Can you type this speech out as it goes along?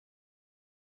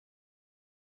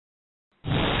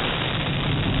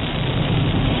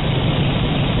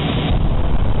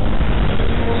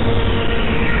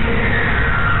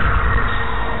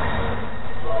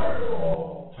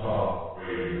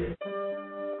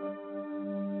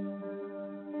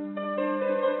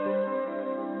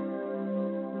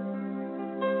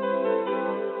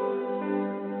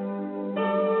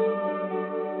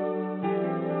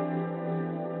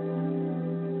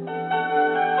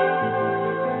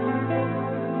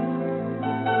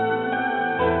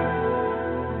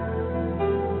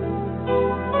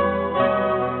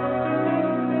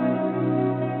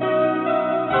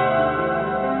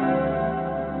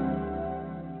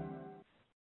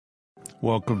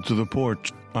Welcome to the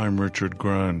Porch. I'm Richard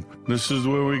Grun. This is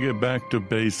where we get back to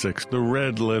basics, the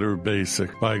red letter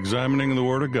basic, by examining the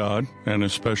Word of God, and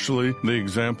especially the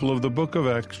example of the Book of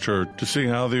Acts Church, to see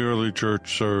how the early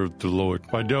church served the Lord.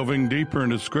 By delving deeper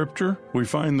into Scripture, we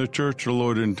find the church the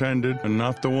Lord intended and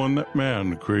not the one that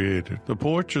man created. The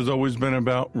Porch has always been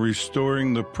about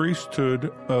restoring the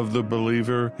priesthood of the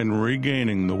believer and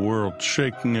regaining the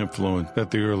world-shaking influence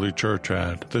that the early church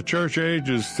had. The church age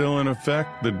is still in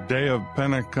effect. The day of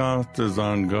Pentecost is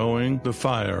ongoing. The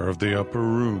fire of the upper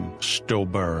room still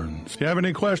burns. If you have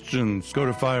any questions, go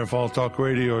to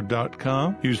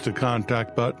firefalltalkradio.com, use the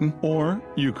contact button, or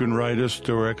you can write us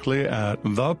directly at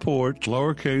the Porch,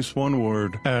 lowercase one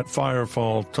word, at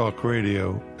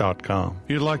firefalltalkradio.com. If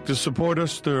you'd like to support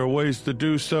us, there are ways to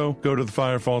do so. Go to the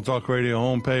Firefall Talk Radio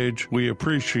homepage. We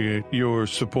appreciate your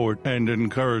support and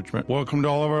encouragement. Welcome to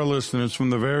all of our listeners from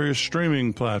the various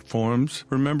streaming platforms.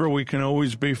 Remember, we can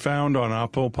always be found on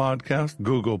Apple Podcasts,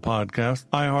 Google Podcasts,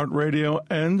 iHeartRadio,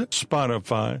 and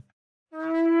Spotify.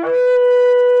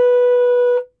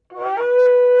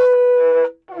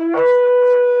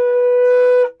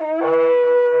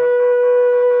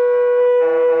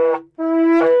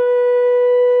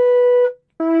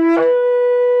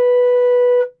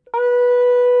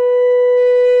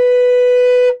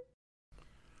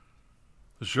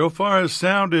 The shofar has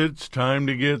sounded. It's time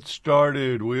to get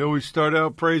started. We always start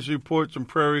out praise reports and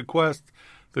prayer requests.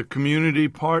 The community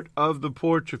part of the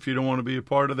Porch. If you don't want to be a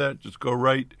part of that, just go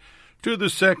right to the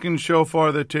second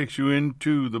shofar that takes you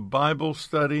into the Bible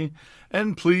study.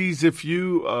 And please, if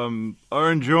you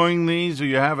are enjoying these, or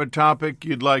you have a topic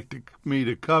you'd like me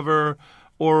to cover,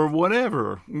 or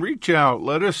whatever, reach out.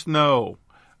 Let us know.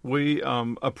 We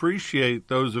appreciate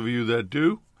those of you that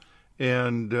do.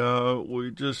 And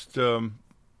we just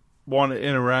want to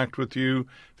interact with you.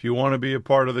 If you want to be a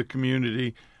part of the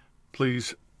community,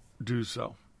 please do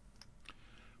so.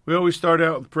 We always start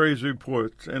out with praise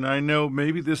reports, and I know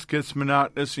maybe this gets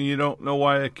monotonous and you don't know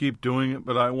why I keep doing it,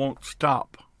 but I won't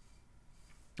stop.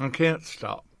 I can't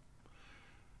stop.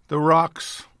 The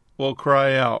rocks will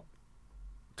cry out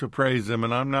to praise him,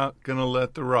 and I'm not going to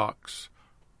let the rocks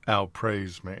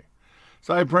outpraise me.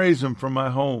 So I praise him for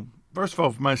my home. First of all,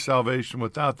 for my salvation.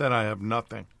 Without that, I have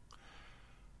nothing.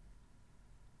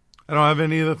 I don't have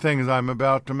any of the things I'm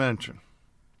about to mention.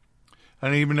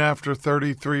 And even after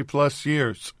 33 plus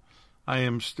years, I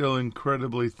am still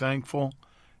incredibly thankful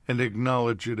and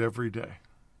acknowledge it every day.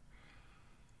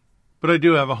 But I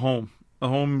do have a home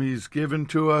he's given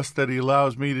to us that he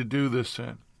allows me to do this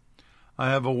in. I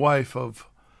have a wife of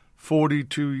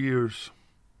 42 years.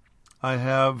 I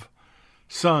have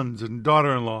sons and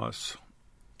daughter-in-laws,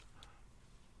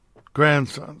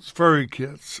 grandsons, furry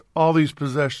kids, all these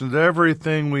possessions,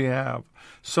 everything we have.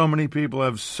 So many people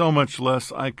have so much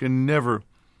less. I can never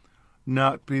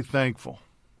not be thankful.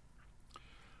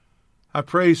 I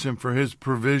praise him for his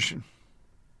provision,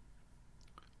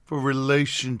 for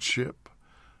relationship,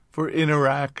 for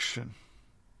interaction,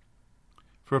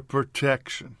 for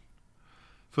protection,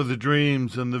 for the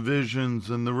dreams and the visions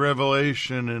and the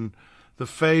revelation and the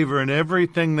favor and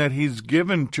everything that he's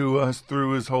given to us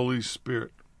through his Holy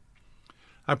Spirit.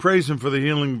 I praise him for the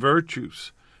healing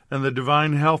virtues and the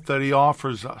divine health that he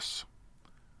offers us,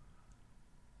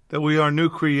 that we are new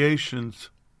creations,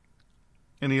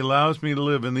 and he allows me to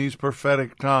live in these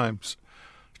prophetic times,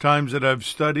 times that I've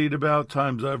studied about,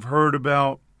 times I've heard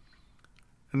about,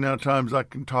 and now times I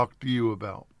can talk to you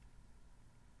about.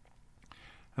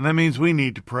 And that means we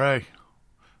need to pray.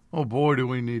 Oh boy, do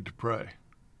we need to pray.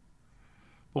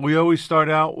 But we always start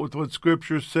out with what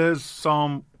Scripture says,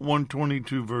 Psalm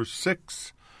 122, verse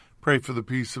 6. Pray for the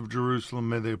peace of Jerusalem.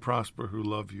 May they prosper who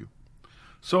love you.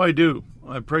 So I do.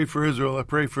 I pray for Israel. I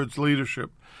pray for its leadership.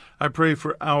 I pray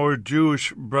for our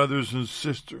Jewish brothers and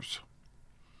sisters.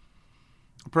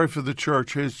 I pray for the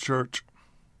church, his church,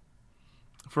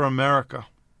 for America.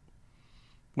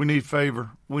 We need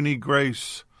favor. We need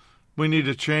grace. We need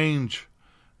a change.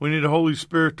 We need the Holy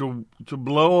Spirit to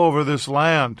blow over this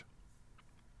land.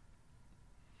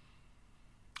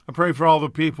 I pray for all the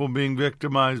people being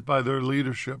victimized by their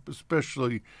leadership,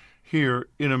 especially here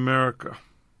in America.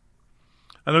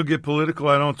 I don't get political,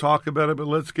 I don't talk about it, but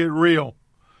let's get real.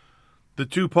 The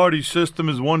two-party system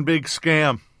is one big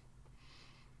scam.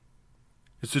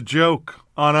 It's a joke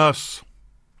on us.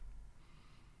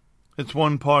 It's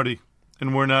one party,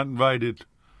 and we're not invited.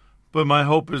 But my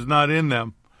hope is not in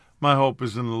them. My hope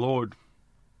is in the Lord.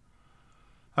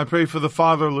 I pray for the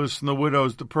fatherless and the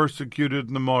widows, the persecuted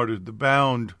and the martyred, the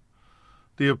bound,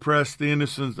 the oppressed, the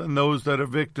innocent, and those that are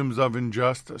victims of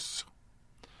injustice.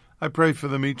 I pray for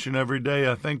them each and every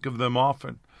day. I think of them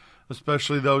often.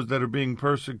 especially those that are being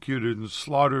persecuted and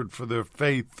slaughtered for their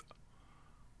faith.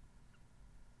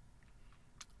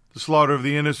 The slaughter of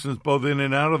the innocents, both in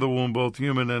and out of the womb, both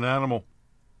human and animal.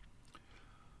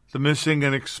 The missing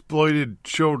and exploited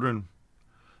children,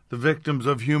 the victims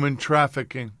of human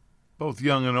trafficking, both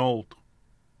young and old.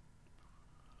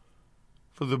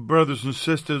 For the brothers and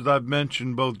sisters I've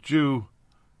mentioned, both Jew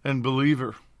and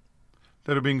believer,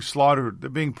 that are being slaughtered, they're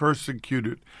being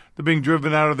persecuted, they're being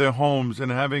driven out of their homes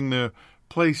and having their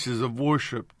places of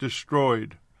worship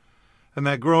destroyed. And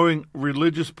that growing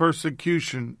religious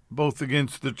persecution, both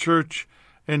against the church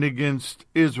and against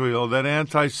Israel, that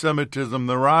anti-Semitism,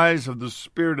 the rise of the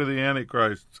spirit of the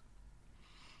Antichrist.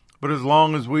 But as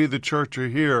long as we, the church, are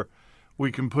here,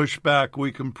 we can push back,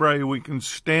 we can pray, we can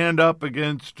stand up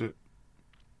against it.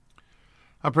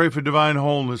 I pray for divine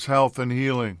wholeness, health, and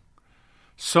healing.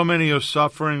 So many are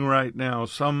suffering right now.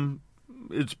 Some,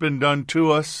 it's been done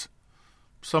to us.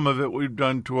 Some of it we've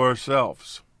done to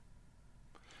ourselves.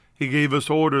 He gave us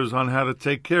orders on how to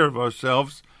take care of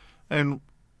ourselves, and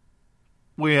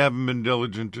we haven't been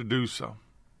diligent to do so.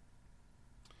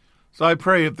 So I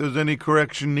pray if there's any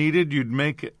correction needed, you'd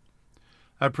make it.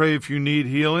 I pray if you need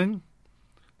healing,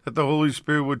 that the Holy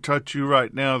Spirit would touch you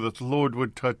right now, that the Lord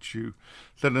would touch you,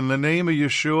 that in the name of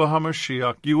Yeshua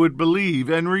HaMashiach, you would believe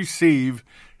and receive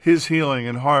his healing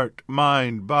in heart,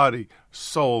 mind, body,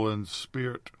 soul, and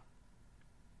spirit.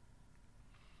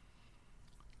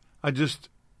 I just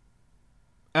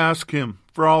ask him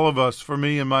for all of us, for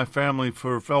me and my family,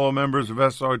 for fellow members of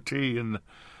SRT and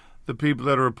the people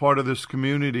that are a part of this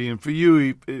community, and for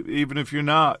you, even if you're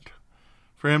not,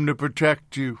 for him to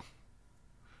protect you,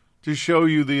 to show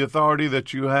you the authority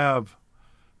that you have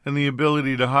and the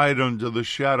ability to hide under the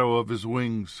shadow of his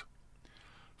wings,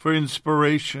 for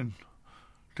inspiration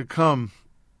to come,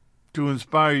 to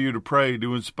inspire you to pray,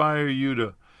 to inspire you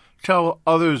to tell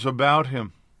others about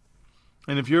him.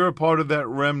 And if you're a part of that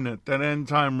remnant, that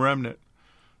end-time remnant,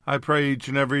 I pray each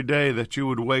and every day that you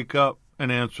would wake up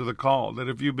and answer the call, that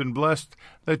if you've been blessed,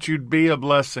 that you'd be a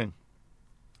blessing,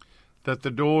 that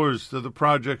the doors to the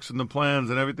projects and the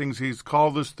plans and everything he's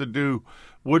called us to do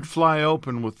would fly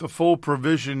open with the full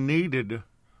provision needed,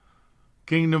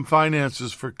 kingdom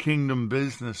finances for kingdom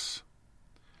business,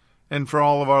 and for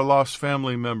all of our lost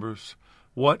family members.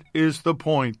 What is the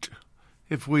point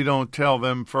if we don't tell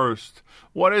them first?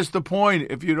 What is the point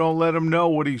if you don't let them know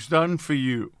what he's done for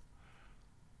you?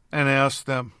 And ask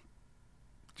them,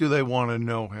 do they want to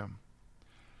know him?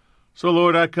 So,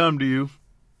 Lord, I come to you.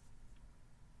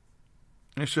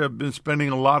 Actually, I've been spending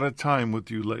a lot of time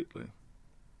with you lately.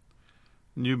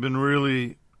 And you've been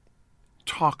really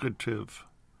talkative.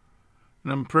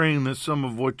 And I'm praying that some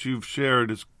of what you've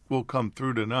shared will come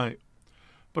through tonight.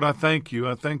 But I thank you.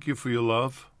 I thank you for your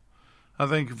love. I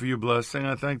thank you for your blessing.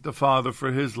 I thank the Father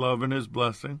for his love and his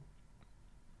blessing,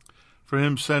 for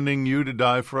him sending you to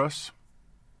die for us.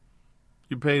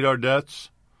 You paid our debts.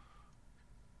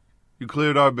 You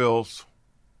cleared our bills.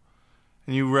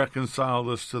 And you reconciled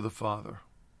us to the Father.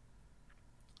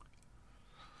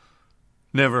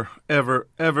 Never, ever,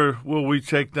 ever will we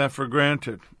take that for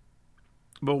granted.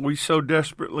 But we so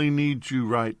desperately need you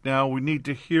right now. We need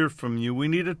to hear from you. We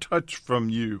need a touch from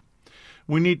you.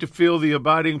 We need to feel the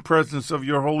abiding presence of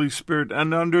your Holy Spirit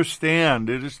and understand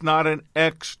it is not an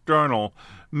external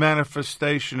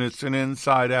manifestation. It's an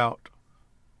inside out.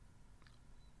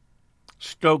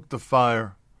 Stoke the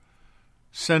fire.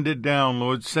 Send it down,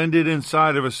 Lord. Send it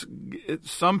inside of us.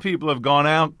 Some people have gone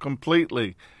out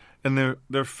completely, and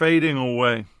they're fading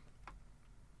away.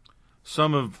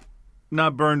 Some have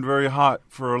not burned very hot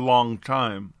for a long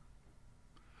time.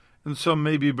 And some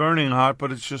may be burning hot,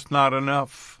 but it's just not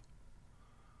enough.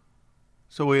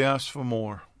 So we ask for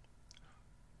more.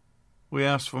 We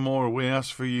ask for more. We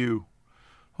ask for you.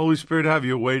 Holy Spirit, have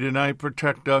your way tonight.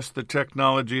 Protect us, the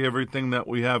technology, everything that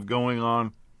we have going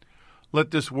on.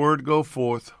 Let this word go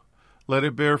forth. Let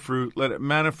it bear fruit. Let it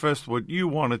manifest what you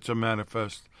want it to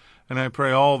manifest. And I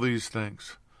pray all these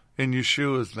things in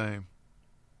Yeshua's name.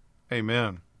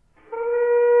 Amen.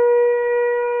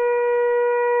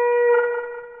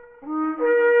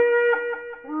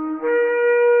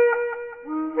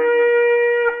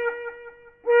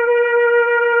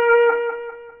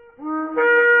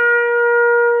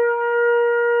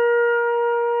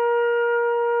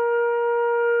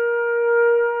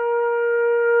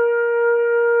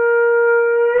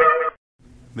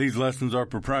 These lessons are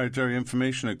proprietary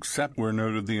information except where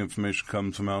noted the information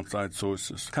comes from outside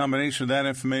sources. A combination of that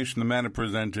information, the matter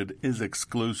presented is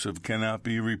exclusive, cannot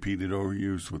be repeated or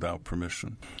used without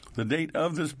permission. The date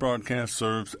of this broadcast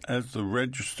serves as the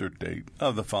registered date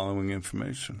of the following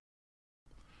information.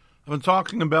 I've been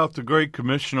talking about the Great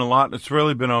Commission a lot, and it's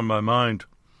really been on my mind.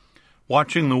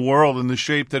 Watching the world in the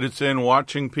shape that it's in,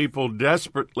 watching people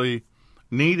desperately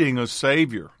needing a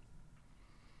Savior.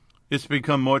 It's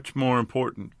become much more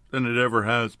important than it ever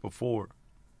has before.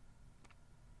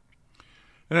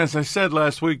 And as I said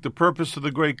last week, the purpose of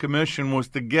the Great Commission was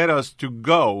to get us to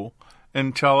go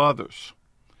and tell others.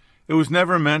 It was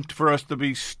never meant for us to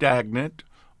be stagnant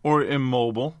or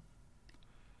immobile.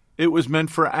 It was meant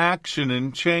for action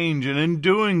and change, and in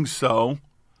doing so,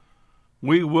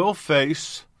 we will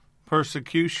face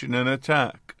persecution and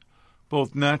attack,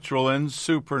 both natural and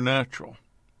supernatural.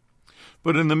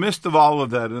 But in the midst of all of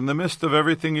that, in the midst of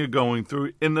everything you're going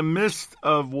through, in the midst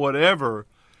of whatever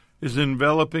is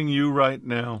enveloping you right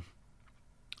now,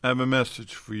 I have a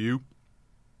message for you.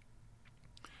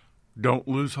 Don't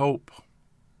lose hope.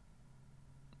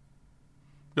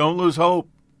 Don't lose hope.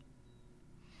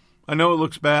 I know it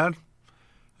looks bad.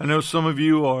 I know some of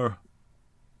you are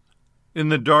in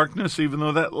the darkness, even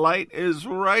though that light is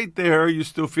right there, you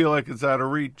still feel like it's out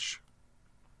of reach.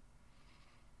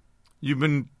 You've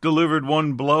been delivered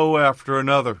one blow after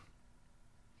another.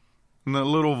 And that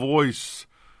little voice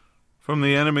from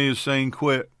the enemy is saying,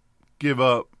 quit, give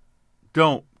up.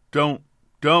 Don't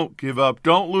give up.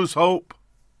 Don't lose hope.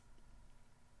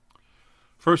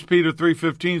 1 Peter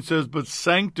 3:15 says, but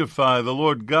sanctify the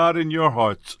Lord God in your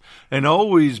hearts, and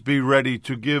always be ready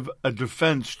to give a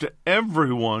defense to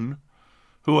everyone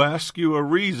who asks you a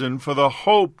reason for the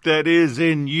hope that is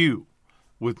in you,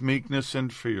 with meekness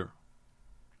and fear.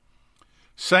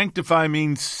 Sanctify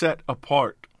means set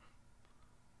apart.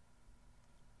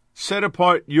 Set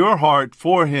apart your heart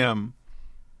for Him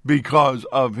because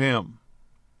of Him.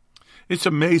 It's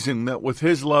amazing that with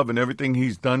His love and everything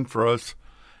He's done for us,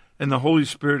 and the Holy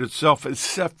Spirit itself is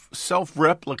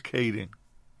self-replicating.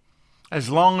 As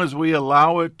long as we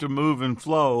allow it to move and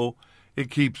flow,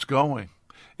 it keeps going.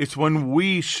 It's when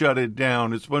we shut it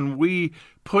down, it's when we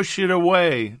push it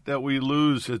away that we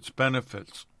lose its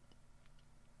benefits.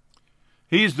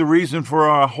 He's the reason for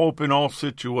our hope in all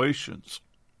situations.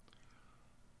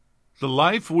 The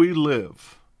life we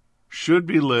live should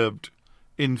be lived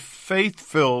in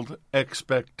faith-filled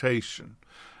expectation.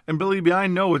 And believe me, I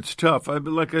know it's tough.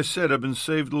 Like I said, I've been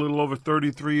saved a little over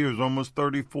 33 years, almost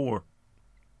 34.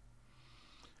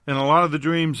 And a lot of the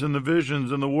dreams and the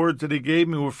visions and the words that He gave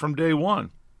me were from day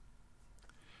one.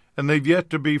 And they've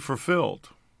yet to be fulfilled.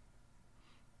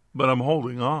 But I'm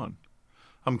holding on.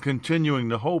 I'm continuing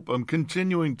to hope. I'm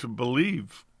continuing to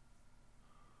believe.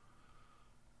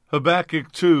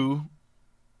 Habakkuk 2,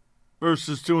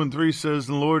 verses 2 and 3 says,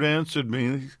 and the Lord answered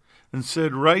me and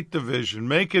said, write the vision,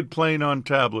 make it plain on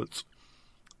tablets,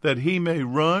 that he may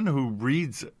run who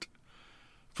reads it.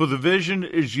 For the vision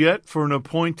is yet for an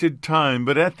appointed time,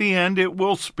 but at the end it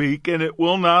will speak, and it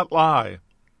will not lie.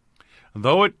 And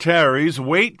though it tarries,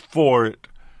 wait for it,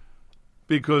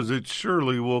 because it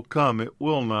surely will come. It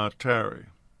will not tarry.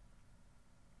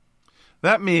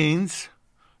 That means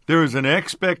there is an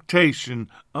expectation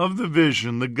of the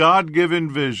vision, the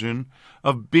God-given vision,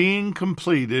 of being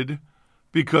completed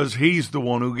because He's the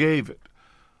one who gave it.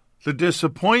 The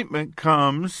disappointment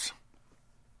comes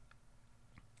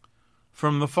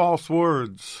from the false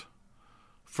words,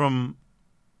 from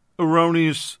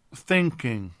erroneous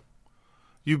thinking.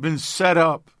 You've been set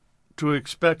up to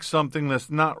expect something that's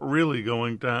not really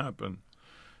going to happen.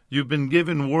 You've been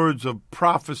given words of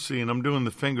prophecy, and I'm doing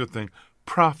the finger thing,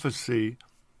 prophecy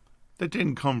that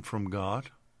didn't come from God.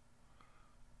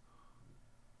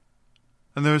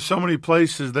 And there are so many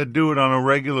places that do it on a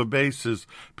regular basis.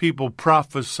 People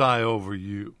prophesy over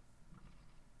you.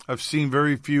 I've seen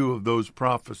very few of those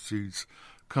prophecies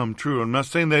come true. I'm not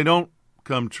saying they don't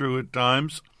come true at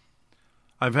times.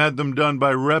 I've had them done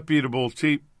by reputable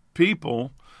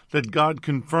people that God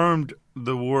confirmed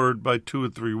the word by 2 or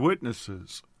 3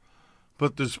 witnesses.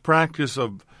 But this practice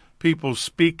of people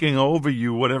speaking over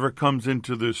you, whatever comes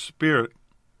into their spirit,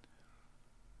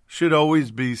 should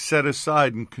always be set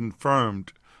aside and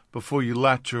confirmed before you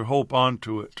latch your hope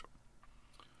onto it.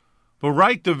 But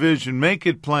write the vision, make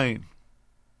it plain.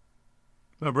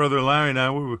 My brother Larry and I,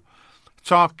 we were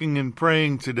talking and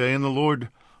praying today, and the Lord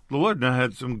and I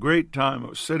had some great time. I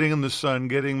was sitting in the sun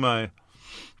getting my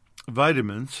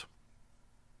vitamins,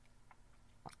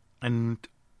 and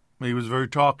he was very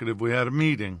talkative. We had a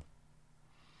meeting.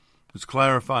 He was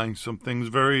clarifying some things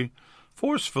very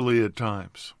forcefully at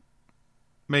times,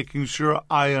 making sure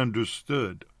I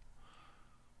understood,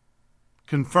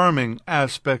 confirming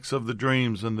aspects of the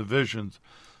dreams and the visions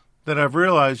that I've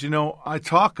realized, I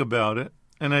talk about it,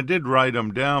 and I did write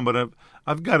them down, but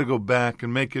I've got to go back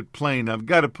and make it plain. I've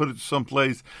got to put it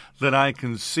someplace that I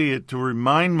can see it to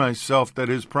remind myself that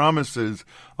his promises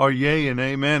are yea and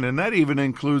amen. And that even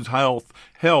includes health,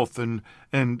 and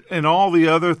all the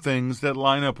other things that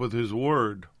line up with his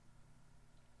word.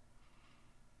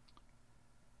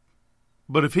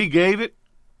 But if he gave it,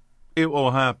 it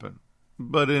will happen.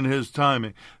 But in his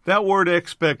timing. That word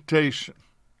expectation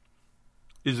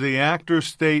is the act or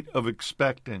state of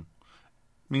expecting.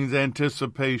 It means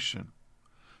anticipation.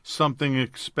 Something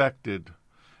expected.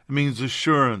 It means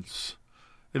assurance.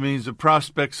 It means the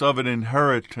prospects of an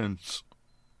inheritance.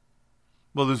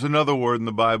 Well, there's another word in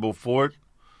the Bible for it.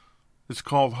 It's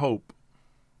called hope.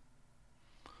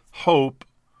 Hope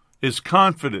is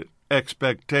confident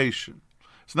expectation.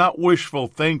 It's not wishful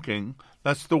thinking.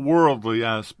 That's the worldly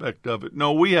aspect of it.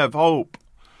 No, we have hope.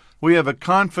 We have a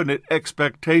confident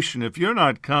expectation. If you're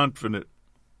not confident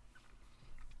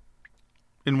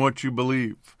in what you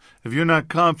believe, if you're not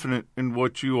confident in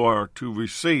what you are to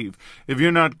receive, if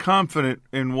you're not confident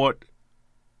in what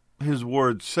his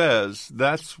word says,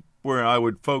 that's where I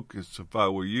would focus if I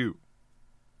were you.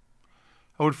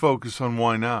 I would focus on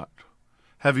why not.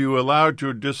 Have you allowed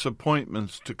your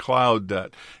disappointments to cloud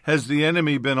that? Has the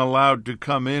enemy been allowed to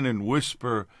come in and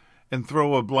whisper and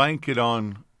throw a blanket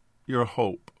on your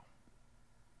hope?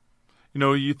 You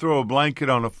know, you throw a blanket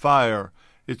on a fire,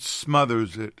 it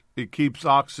smothers it. It keeps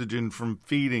oxygen from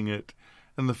feeding it,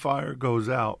 and the fire goes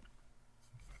out.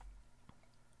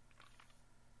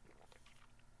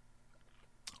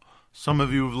 Some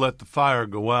of you have let the fire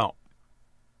go out.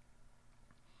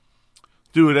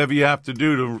 Do whatever you have to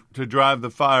do to drive the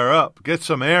fire up. Get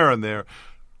some air in there.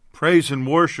 Praise and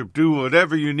worship. Do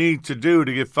whatever you need to do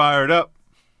to get fired up.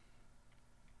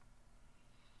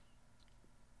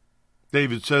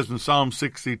 David says in Psalm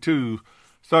 62,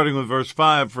 starting with verse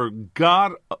 5, "For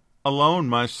God alone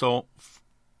my soul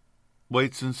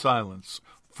waits in silence.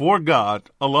 For God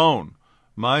alone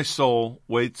my soul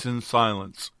waits in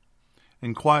silence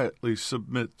and quietly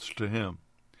submits to him.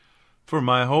 For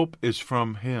my hope is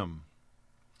from him.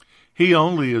 He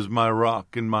only is my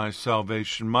rock and my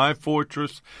salvation, my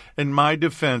fortress and my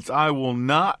defense. I will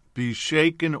not be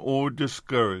shaken or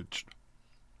discouraged.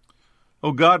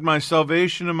 O God, my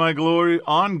salvation and my glory,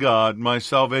 on God, my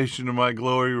salvation and my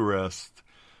glory rest.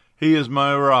 He is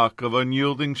my rock of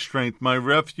unyielding strength. My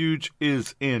refuge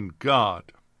is in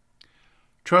God.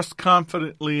 Trust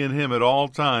confidently in him at all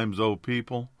times, O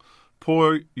people.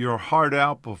 Pour your heart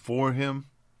out before him.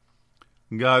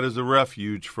 God is a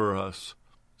refuge for us.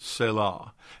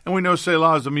 Selah." And we know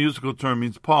Selah is a musical term,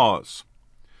 means pause.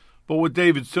 But what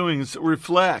David's doing is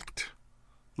reflect.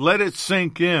 Let it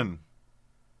sink in.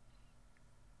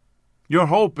 Your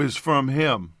hope is from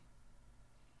him.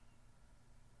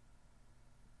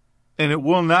 And it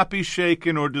will not be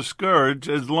shaken or discouraged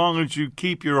as long as you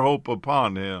keep your hope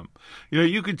upon him. You know,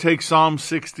 you could take Psalm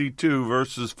 62,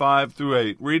 verses 5 through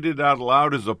 8, read it out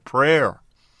loud as a prayer.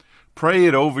 Pray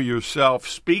it over yourself.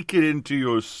 Speak it into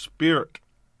your spirit.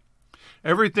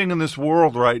 Everything in this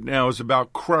world right now is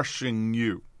about crushing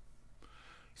you.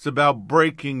 It's about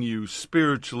breaking you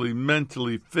spiritually,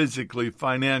 mentally, physically,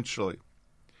 financially.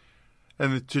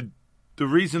 And the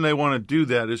reason they want to do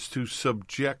that is to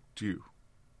subject you.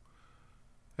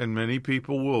 And many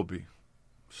people will be.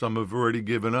 Some have already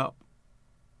given up.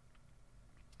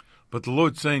 But the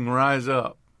Lord's saying, rise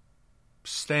up,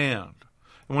 stand.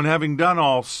 And when having done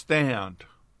all, stand.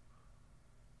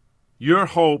 Your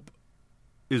hope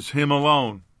is him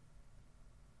alone.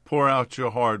 Pour out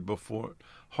your heart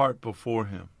before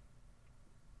him.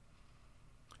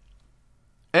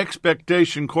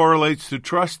 Expectation correlates to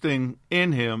trusting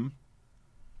in him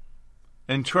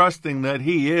and trusting that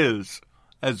he is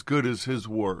as good as his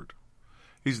word.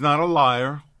 He's not a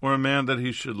liar or a man that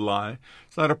he should lie.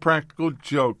 He's not a practical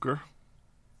joker.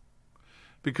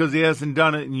 Because he hasn't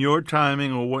done it in your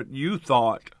timing or what you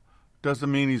thought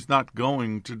doesn't mean he's not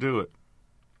going to do it.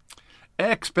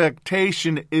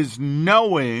 Expectation is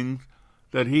knowing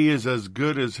that he is as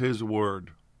good as his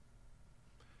word.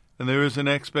 And there is an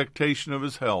expectation of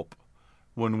his help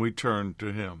when we turn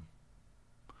to him.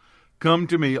 Come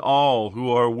to me, all who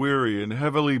are weary and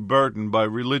heavily burdened by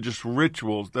religious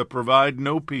rituals that provide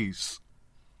no peace,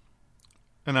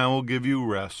 and I will give you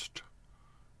rest,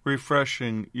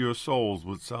 refreshing your souls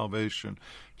with salvation.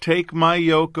 Take my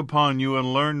yoke upon you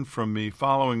and learn from me,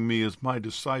 following me as my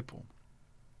disciple.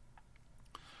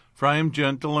 For I am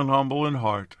gentle and humble in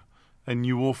heart, and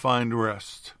you will find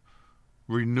rest,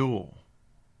 renewal,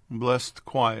 blessed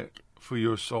quiet for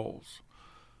your souls.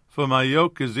 For my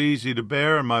yoke is easy to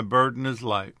bear, and my burden is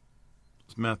light.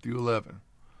 It's Matthew 11,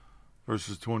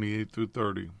 verses 28 through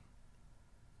 30.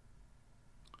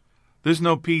 There's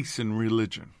no peace in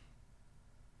religion.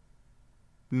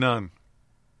 None.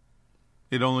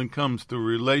 It only comes through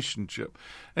relationship.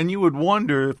 And you would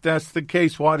wonder, if that's the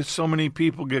case, why do so many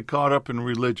people get caught up in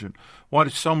religion? Why do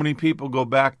so many people go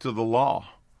back to the law?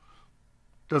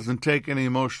 It doesn't take any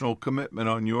emotional commitment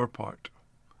on your part.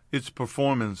 It's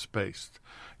performance-based.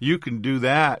 You can do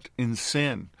that in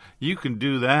sin. You can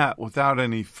do that without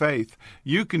any faith.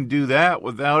 You can do that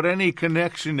without any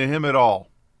connection to Him at all.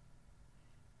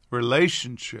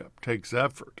 Relationship takes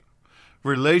effort.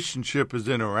 Relationship is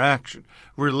interaction.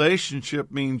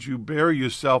 Relationship means you bear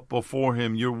yourself before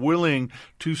Him. You're willing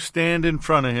to stand in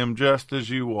front of Him just as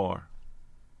you are.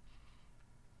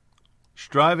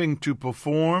 Striving to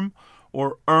perform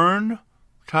or earn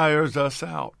tires us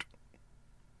out.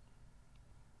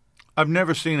 I've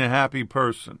never seen a happy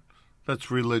person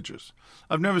that's religious.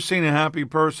 I've never seen a happy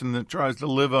person that tries to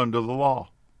live under the law,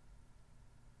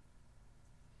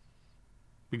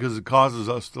 because it causes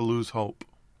us to lose hope.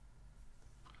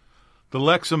 The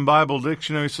Lexham Bible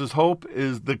Dictionary says hope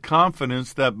is the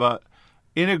confidence that by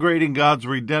integrating God's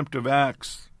redemptive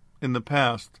acts in the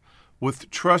past with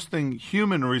trusting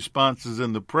human responses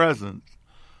in the present,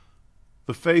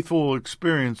 the faithful will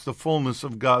experience the fullness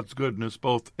of God's goodness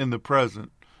both in the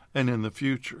present and in the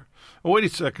future. Wait a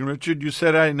second, Richard. You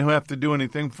said I didn't have to do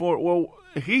anything for it. Well,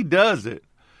 He does it,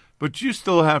 but you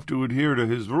still have to adhere to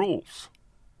His rules.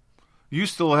 You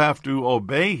still have to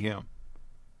obey Him.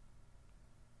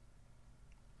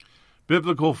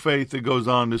 Biblical faith, it goes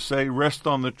on to say, rests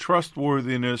on the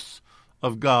trustworthiness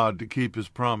of God to keep His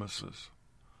promises.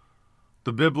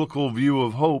 The biblical view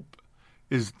of hope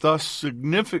is thus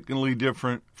significantly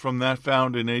different from that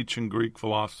found in ancient Greek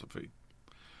philosophy.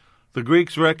 The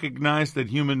Greeks recognized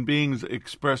that human beings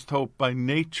expressed hope by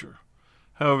nature.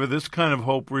 However, this kind of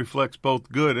hope reflects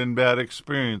both good and bad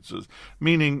experiences,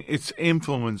 meaning it's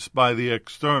influenced by the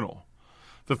external.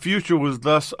 The future was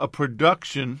thus a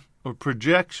production or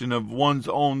projection of one's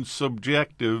own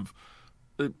subjective,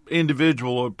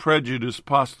 individual or prejudiced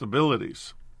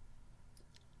possibilities.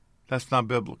 That's not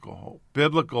biblical hope.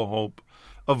 Biblical hope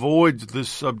avoids this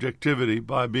subjectivity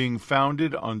by being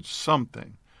founded on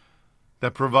something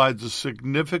that provides a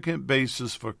significant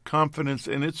basis for confidence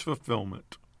in its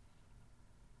fulfillment.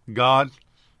 God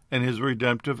and His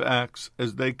redemptive acts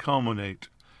as they culminate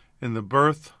in the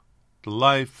birth, the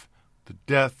life, the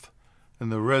death,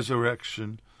 and the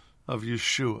resurrection of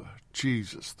Yeshua,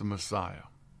 Jesus, the Messiah.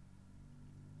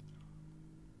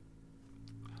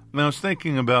 Now, I was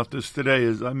thinking about this today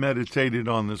as I meditated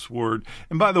on this word.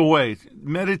 And by the way,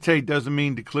 meditate doesn't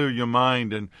mean to clear your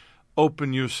mind and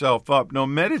open yourself up. No,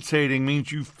 meditating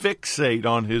means you fixate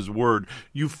on His word.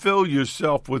 You fill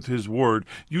yourself with His word.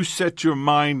 You set your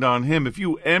mind on Him. If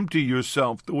you empty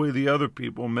yourself the way the other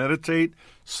people meditate,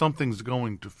 something's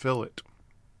going to fill it.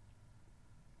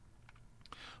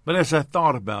 But as I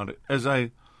thought about it, as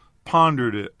I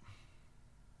pondered it,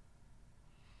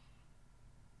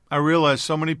 I realized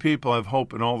so many people have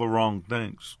hope in all the wrong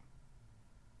things.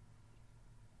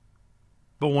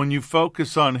 But when you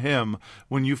focus on Him,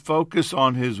 when you focus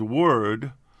on His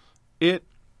word, it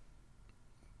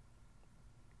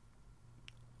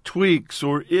tweaks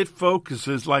or it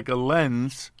focuses like a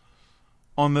lens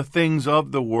on the things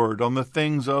of the word, on the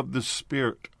things of the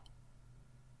Spirit.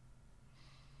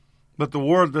 But the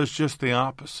world does just the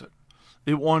opposite.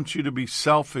 It wants you to be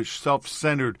selfish,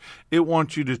 self-centered. It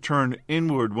wants you to turn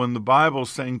inward when the Bible's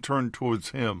saying turn towards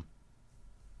Him.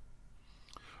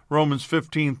 Romans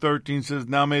 15:13 says,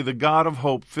 "Now may the God of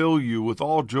hope fill you with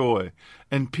all joy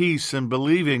and peace in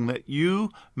believing that you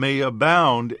may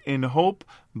abound in hope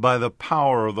by the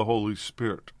power of the Holy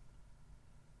Spirit."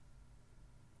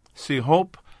 See,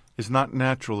 hope is not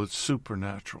natural, it's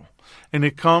supernatural. And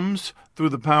it comes through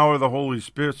the power of the Holy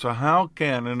Spirit. So how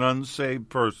can an unsaved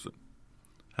person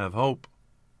have hope?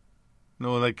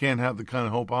 No, they can't have the kind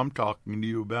of hope I'm talking to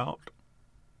you about.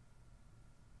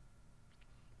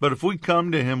 But if we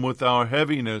come to Him with our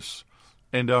heaviness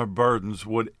and our burdens,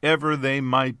 whatever they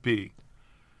might be,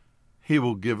 He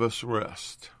will give us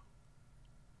rest.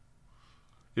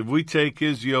 If we take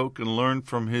His yoke and learn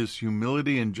from His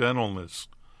humility and gentleness,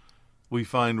 we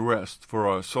find rest for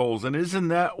our souls. And isn't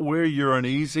that where you're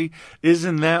uneasy?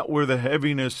 Isn't that where the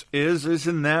heaviness is?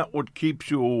 Isn't that what keeps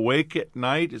you awake at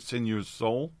night? It's in your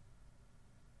soul.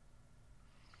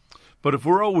 But if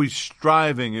we're always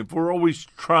striving, if we're always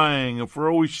trying, if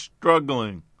we're always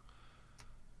struggling,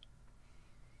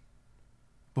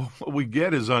 what we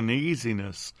get is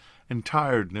uneasiness and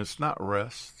tiredness, not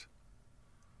rest.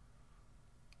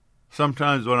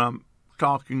 Sometimes when I'm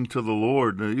talking to the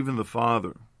Lord, even the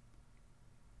Father,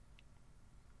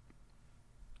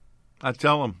 I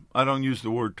tell them, I don't use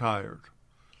the word tired.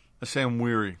 I say I'm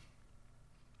weary.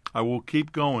 I will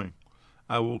keep going.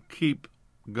 I will keep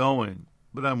going,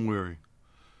 but I'm weary.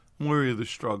 I'm weary of the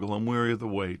struggle. I'm weary of the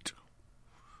wait.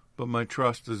 But my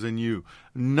trust is in you.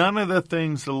 None of the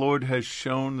things the Lord has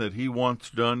shown that he wants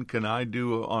done can I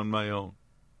do on my own.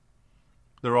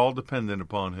 They're all dependent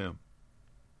upon him.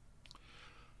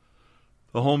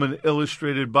 The Holman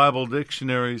Illustrated Bible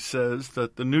Dictionary says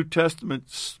that the New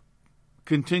Testament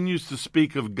continues to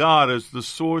speak of God as the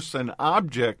source and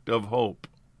object of hope.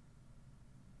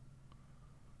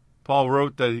 Paul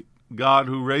wrote that God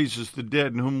who raises the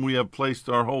dead in whom we have placed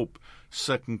our hope,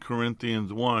 2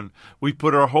 Corinthians 1. We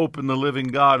put our hope in the living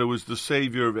God who is the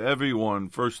Savior of everyone,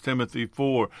 1 Timothy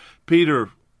 4. Peter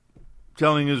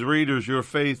telling his readers, your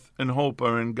faith and hope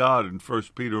are in God, in 1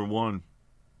 Peter 1.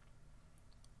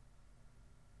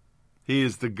 He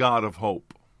is the God of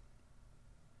hope.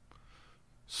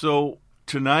 So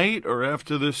tonight or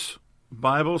after this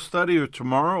Bible study or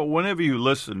tomorrow, whenever you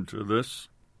listen to this,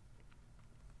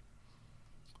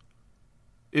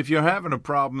 if you're having a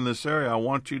problem in this area, I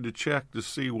want you to check to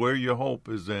see where your hope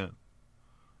is in.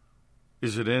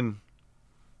 Is it in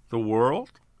the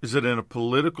world? Is it in a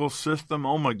political system?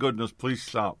 Oh my goodness, please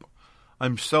stop.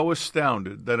 I'm so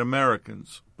astounded that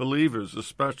Americans, believers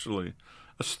especially,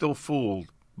 are still fooled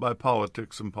by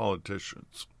politics and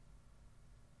politicians.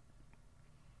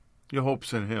 Your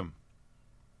hope's in him.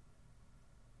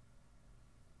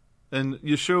 And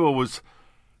Yeshua was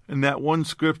in that one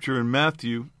scripture in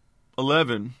Matthew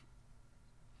 11,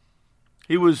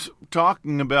 he was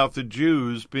talking about the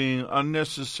Jews being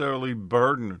unnecessarily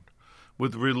burdened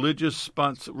with religious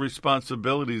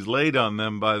responsibilities laid on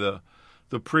them by the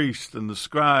priests and the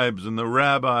scribes and the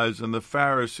rabbis and the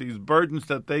Pharisees, burdens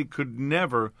that they could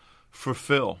never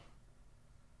fulfill.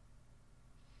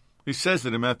 He says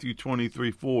it in Matthew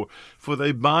 23:4, for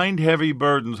they bind heavy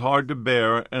burdens hard to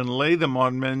bear and lay them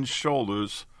on men's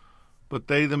shoulders, but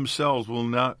they themselves will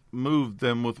not move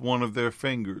them with one of their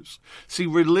fingers. See,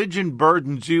 religion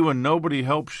burdens you and nobody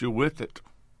helps you with it.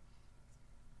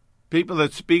 People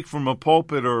that speak from a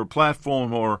pulpit or a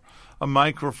platform or a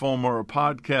microphone or a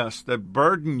podcast that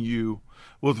burden you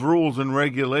with rules and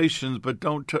regulations but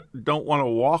don't want to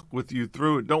walk with you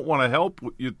through it, don't want to help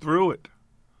you through it.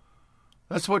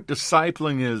 That's what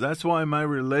discipling is. That's why my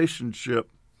relationship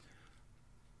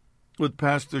with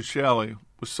Pastor Shelley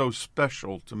was so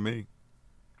special to me.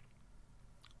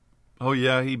 Oh,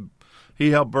 yeah, he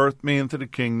helped birth me into the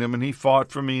kingdom, and he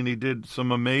fought for me, and he did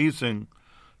some amazing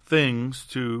things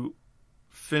to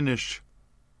finish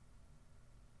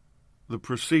the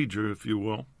procedure, if you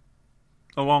will,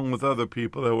 along with other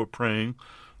people that were praying,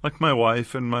 like my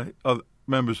wife and my other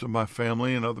members of my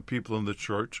family and other people in the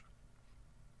church.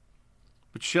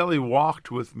 But Shelley walked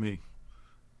with me.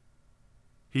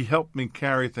 He helped me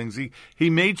carry things. He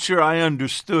made sure I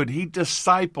understood. He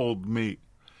discipled me.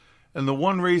 And the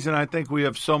one reason I think we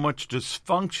have so much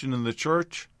dysfunction in the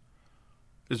church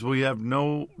is we have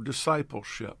no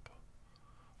discipleship.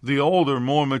 The older,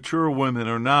 more mature women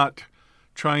are not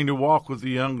trying to walk with the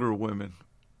younger women.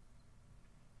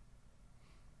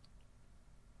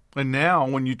 And now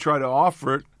when you try to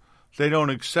offer it, they don't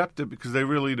accept it because they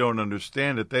really don't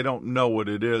understand it. They don't know what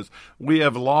it is. We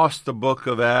have lost the book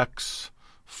of Acts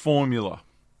formula.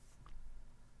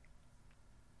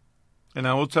 And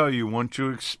I will tell you, once you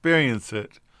experience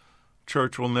it,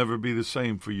 church will never be the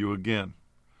same for you again.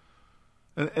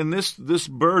 And this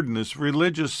burden, this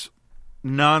religious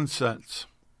nonsense,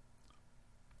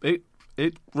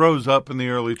 it rose up in the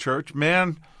early church.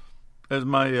 Man, as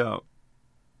my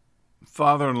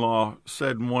father-in-law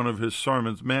said in one of his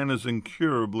sermons, man is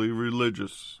incurably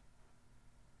religious.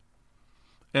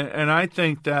 And I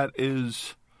think that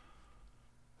is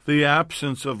the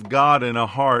absence of God in a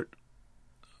heart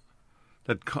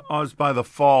that caused by the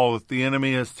fall that the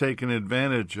enemy has taken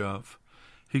advantage of.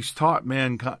 He's taught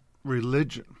mankind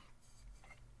religion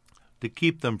to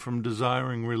keep them from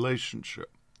desiring relationship.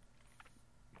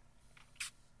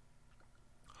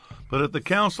 But at the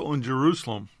council in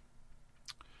Jerusalem,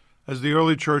 as the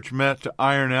early church met to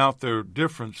iron out their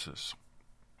differences,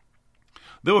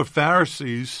 there were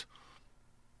Pharisees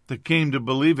that came to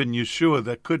believe in Yeshua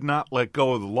that could not let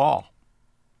go of the law.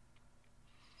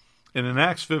 And in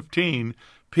Acts 15,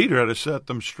 Peter had to set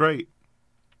them straight.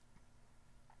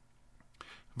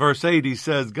 Verse 8, he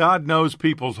says, God knows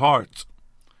people's hearts,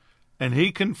 and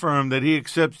he confirmed that he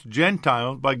accepts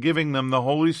Gentiles by giving them the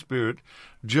Holy Spirit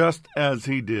just as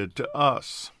he did to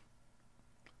us.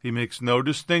 He makes no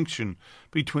distinction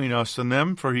between us and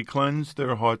them, for he cleansed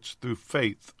their hearts through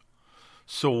faith.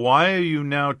 So why are you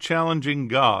now challenging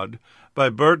God by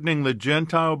burdening the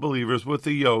Gentile believers with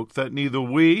a yoke that neither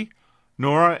we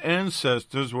nor our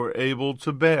ancestors were able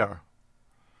to bear.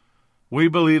 We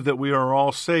believe that we are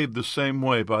all saved the same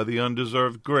way by the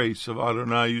undeserved grace of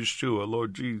Adonai Yeshua,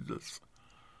 Lord Jesus.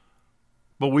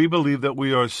 But we believe that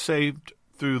we are saved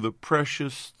through the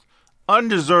precious,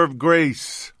 undeserved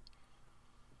grace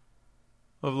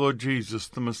of Lord Jesus,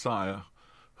 the Messiah,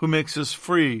 who makes us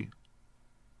free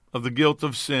of the guilt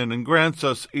of sin and grants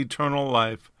us eternal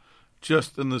life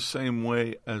just in the same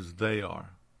way as they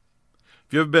are.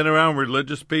 If you've been around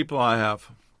religious people, I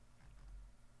have.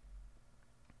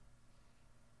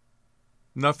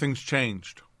 Nothing's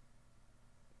changed.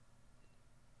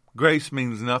 Grace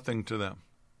means nothing to them.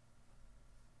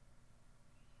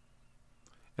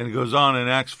 And it goes on in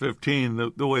Acts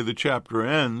 15, the way the chapter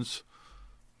ends,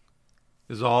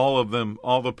 is all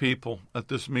the people at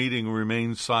this meeting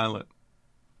remained silent.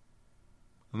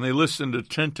 And they listened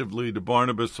attentively to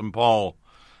Barnabas and Paul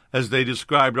as they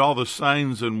described all the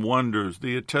signs and wonders,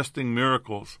 the attesting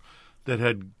miracles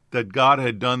that God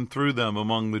had done through them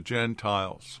among the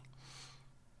Gentiles.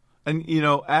 And,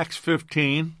 Acts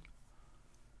 15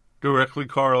 directly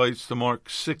correlates to Mark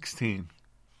 16.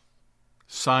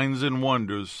 Signs and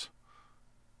wonders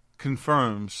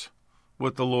confirms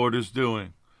what the Lord is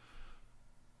doing.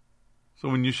 So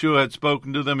when Yeshua had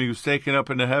spoken to them, he was taken up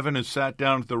into heaven and sat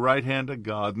down at the right hand of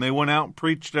God. And they went out and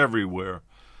preached everywhere,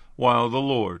 while the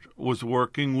Lord was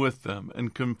working with them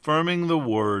and confirming the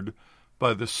word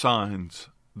by the signs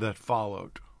that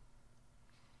followed.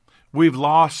 We've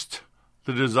lost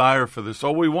the desire for this.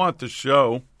 Oh, we want the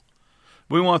show.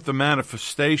 We want the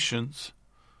manifestations.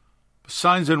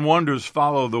 Signs and wonders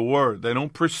follow the word. They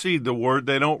don't precede the word.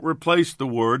 They don't replace the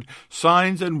word.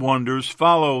 Signs and wonders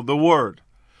follow the word.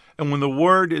 And when the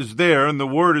word is there and the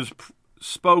word is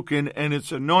spoken and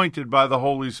it's anointed by the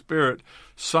Holy Spirit,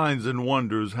 signs and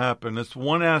wonders happen. It's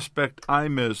one aspect I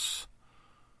miss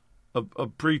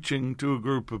of preaching to a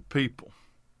group of people.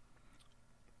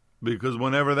 Because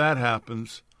whenever that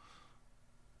happens,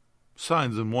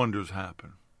 signs and wonders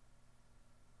happen.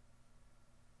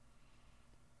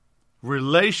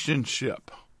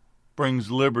 Relationship brings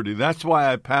liberty. That's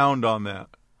why I pound on that.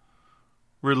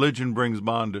 Religion brings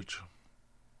bondage.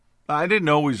 I didn't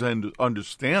always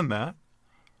understand that.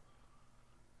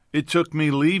 It took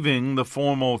me leaving the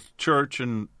formal church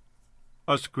and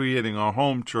us creating our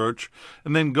home church,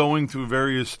 and then going through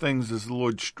various things as the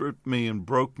Lord stripped me and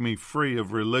broke me free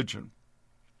of religion.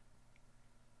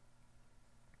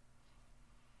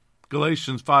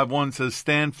 Galatians 5:1 says,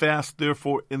 "Stand fast,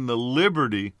 therefore, in the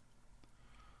liberty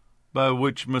by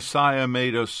which Messiah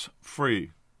made us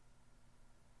free.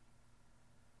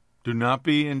 Do not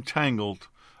be entangled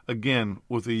again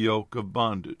with a yoke of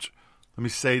bondage." Let me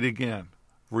say it again.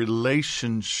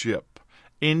 Relationship,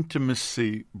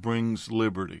 intimacy brings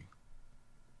liberty.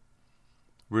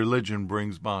 Religion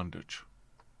brings bondage.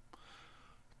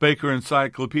 Baker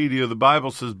Encyclopedia of the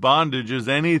Bible says bondage is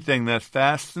anything that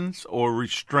fastens or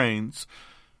restrains,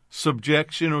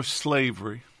 subjection or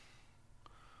slavery.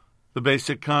 The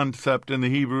basic concept in the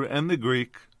Hebrew and the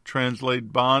Greek,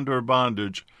 translate bond or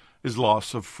bondage, is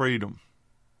loss of freedom.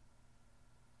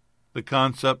 The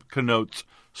concept connotes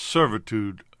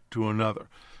servitude to another.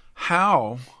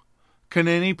 How can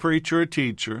any preacher or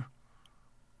teacher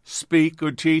speak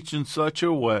or teach in such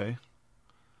a way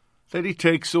that he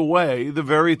takes away the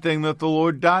very thing that the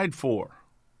Lord died for?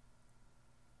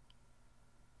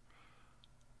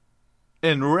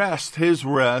 And rest, his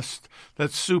rest,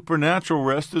 that supernatural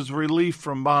rest, is relief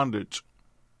from bondage.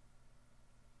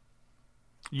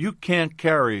 You can't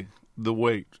carry the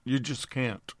weight. You just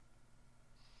can't.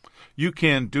 You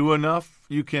can't do enough.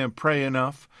 You can't pray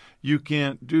enough. You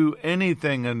can't do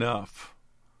anything enough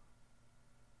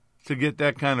to get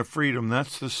that kind of freedom.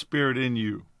 That's the Spirit in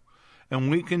you. And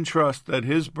we can trust that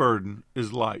his burden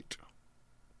is light.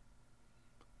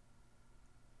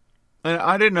 And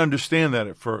I didn't understand that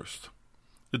at first.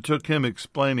 It took him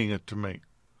explaining it to me.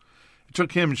 It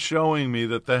took him showing me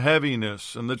that the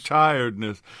heaviness and the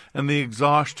tiredness and the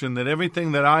exhaustion, that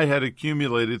everything that I had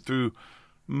accumulated through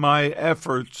my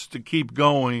efforts to keep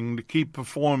going, to keep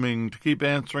performing, to keep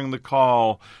answering the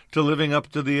call, to living up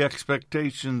to the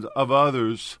expectations of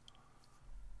others,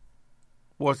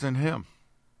 wasn't him.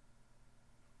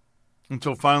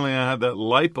 Until finally I had that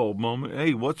light bulb moment.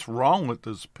 Hey, what's wrong with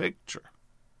this picture?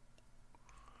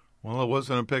 Well, it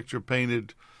wasn't a picture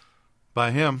painted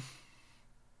by him.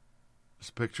 It's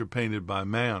a picture painted by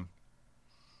man.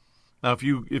 Now, if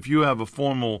you have a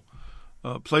formal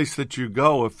place that you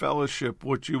go, a fellowship,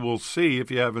 what you will see, if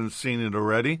you haven't seen it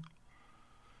already,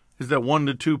 is that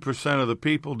 1% to 2% of the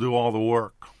people do all the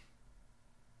work.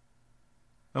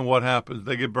 And what happens?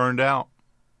 They get burned out.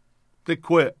 They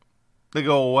quit. They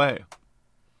go away.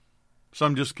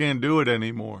 Some just can't do it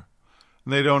anymore.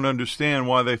 And they don't understand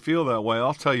why they feel that way.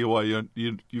 I'll tell you why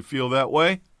you feel that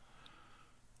way.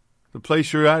 The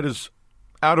place you're at is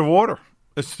out of order.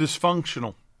 It's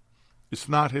dysfunctional. It's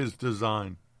not his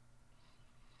design.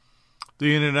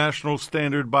 The International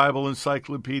Standard Bible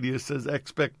Encyclopedia says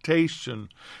expectation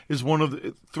is one of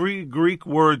the 3 Greek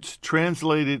words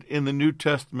translated in the New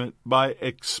Testament by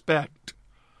expect.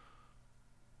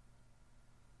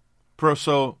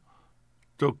 Prosodokaio,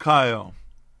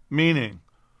 meaning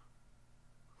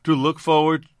to look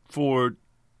forward toward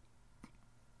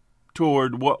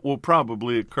what will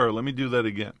probably occur. Let me do that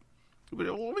again.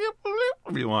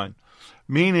 Rewind.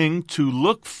 Meaning to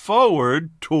look forward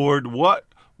toward what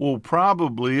will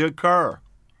probably occur,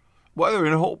 whether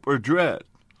in hope or dread.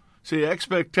 See,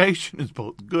 expectation is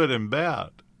both good and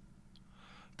bad.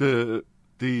 The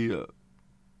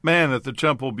man at the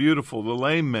Temple Beautiful, the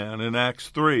lame man in Acts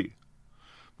 3,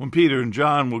 when Peter and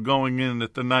John were going in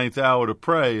at the 9th hour to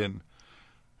pray, and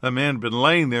that man had been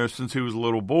laying there since he was a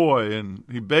little boy, and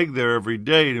he begged there every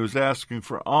day, and he was asking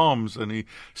for alms, and he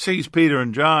sees Peter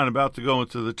and John about to go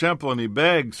into the temple, and he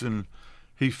begs, and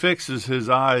he fixes his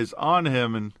eyes on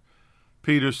him, and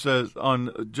Peter says,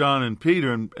 on John and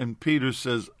Peter, and Peter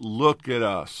says, "Look at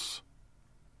us."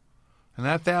 And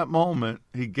at that moment,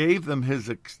 he gave them his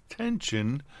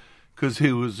attention because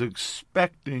he was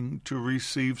expecting to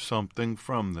receive something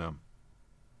from them.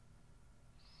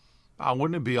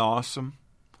 Wouldn't it be awesome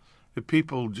if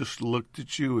people just looked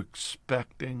at you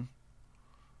expecting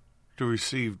to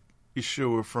receive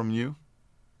Yeshua from you?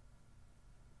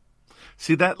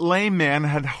 See, that lame man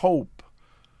had hope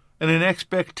and an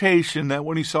expectation that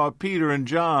when he saw Peter and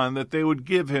John, that they would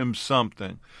give him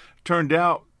something. Turned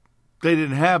out they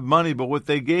didn't have money, but what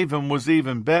they gave him was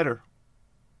even better.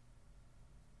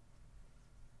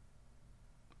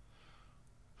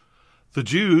 The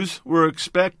Jews were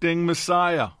expecting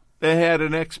Messiah. They had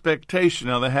an expectation.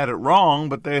 Now, they had it wrong,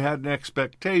 but they had an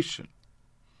expectation.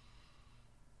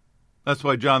 That's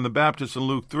why John the Baptist in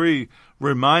Luke 3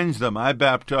 reminds them, "I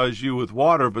baptize you with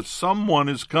water, but someone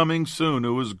is coming soon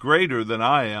who is greater than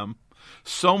I am,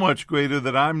 so much greater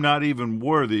that I'm not even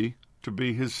worthy to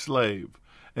be his slave,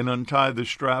 and untie the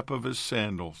strap of his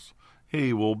sandals.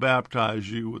 He will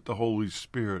baptize you with the Holy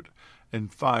Spirit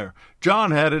and fire." John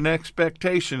had an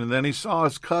expectation, and then he saw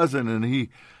his cousin, and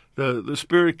the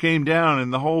Spirit came down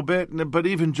and the whole bit, but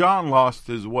even John lost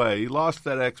his way. He lost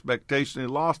that expectation. He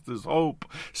lost his hope.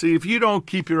 See, if you don't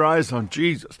keep your eyes on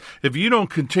Jesus, if you don't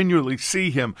continually see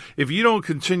him, if you don't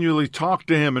continually talk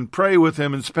to him and pray with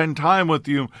him and spend time with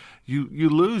you, you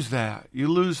lose that. You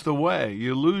lose the way.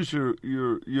 You lose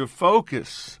your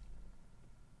focus.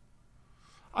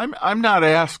 I'm not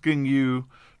asking you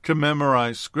to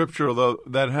memorize Scripture, although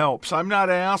that helps. I'm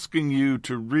not asking you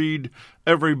to read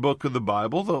every book of the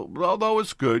Bible, although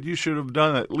it's good. You should have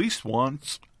done it at least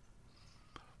once.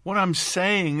 What I'm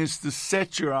saying is to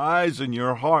set your eyes and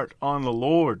your heart on the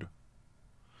Lord.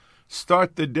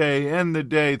 Start the day, end the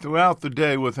day, throughout the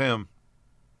day with him.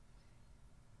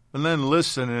 And then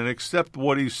listen and accept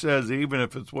what he says, even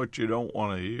if it's what you don't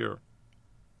want to hear.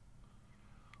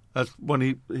 That's when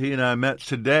he and I met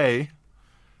today.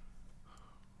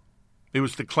 It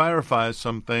was to clarify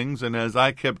some things, and as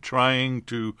I kept trying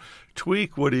to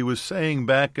tweak what he was saying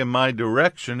back in my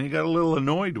direction, he got a little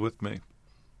annoyed with me,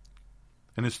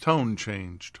 and his tone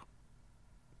changed.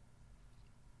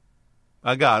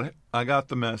 I got it. I got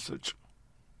the message.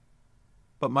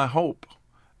 But my hope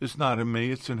is not in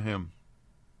me, it's in him.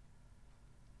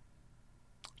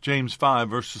 James 5,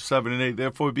 verses 7 and 8,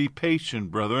 "Therefore be patient,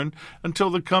 brethren, until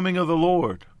the coming of the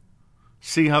Lord.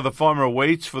 See how the farmer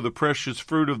waits for the precious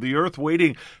fruit of the earth,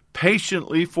 waiting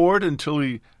patiently for it until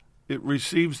it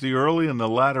receives the early and the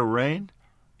latter rain.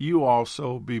 You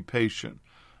also be patient.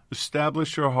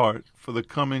 Establish your hearts,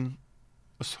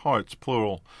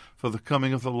 plural, for the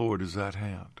coming of the Lord is at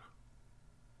hand."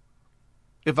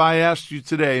 If I asked you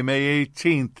today, May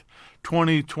 18th,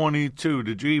 2022,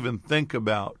 did you even think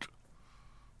about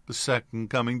the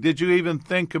second coming? Did you even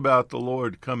think about the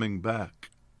Lord coming back?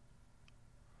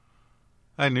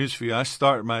 I have news for you. I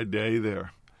start my day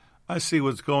there. I see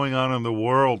what's going on in the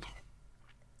world.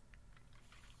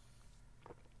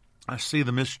 I see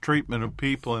the mistreatment of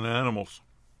people and animals.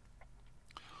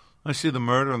 I see the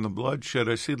murder and the bloodshed.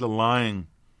 I see the lying.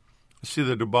 I see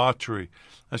the debauchery.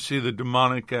 I see the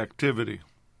demonic activity.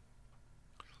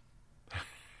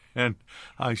 And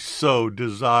I so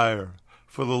desire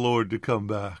for the Lord to come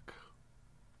back.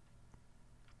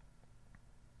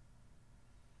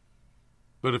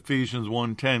 But Ephesians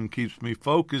 1:10 keeps me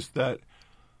focused that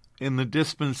in the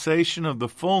dispensation of the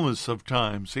fullness of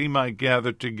times, he might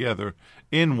gather together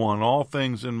in one all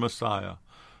things in Messiah,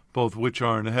 both which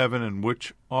are in heaven and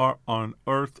which are on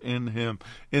earth in him.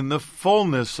 In the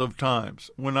fullness of times.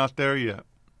 We're not there yet.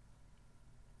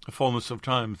 The fullness of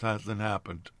times hasn't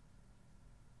happened.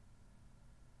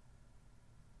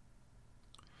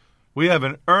 We have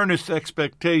an earnest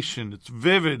expectation. It's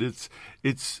vivid.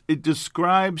 It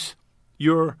describes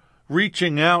your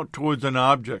reaching out towards an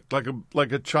object,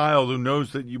 like a child who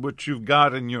knows that what you've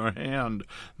got in your hand,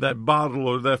 that bottle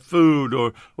or that food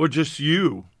or just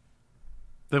you.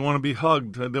 They want to be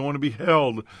hugged. They want to be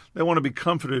held. They want to be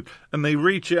comforted. And they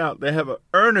reach out. They have an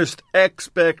earnest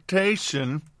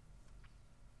expectation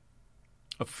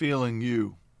of feeling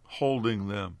you, holding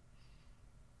them,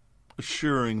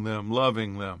 assuring them,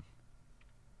 loving them.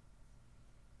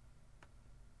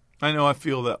 I know I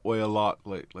feel that way a lot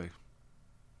lately.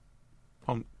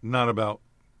 Not about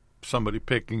somebody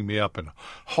picking me up and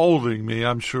holding me.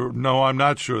 I'm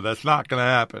not sure. That's not going to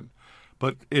happen.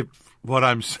 But if what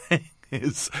I'm saying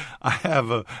is I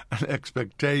have an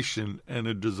expectation and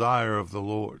a desire of the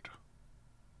Lord.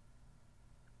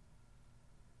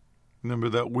 Remember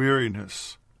that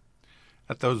weariness.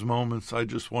 At those moments, I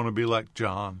just want to be like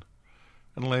John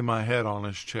and lay my head on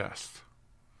his chest.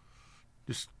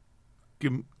 Just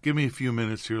give me a few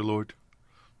minutes here, Lord.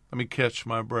 Let me catch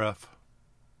my breath.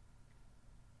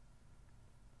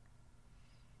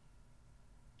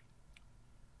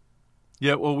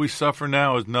 Yet what we suffer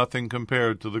now is nothing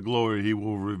compared to the glory he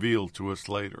will reveal to us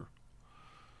later.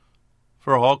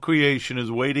 For all creation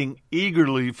is waiting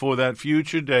eagerly for that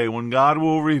future day when God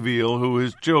will reveal who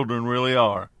his children really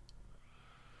are.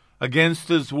 Against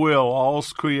his will, all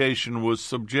creation was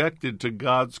subjected to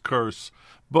God's curse,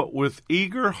 but with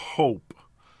eager hope,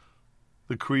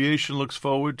 the creation looks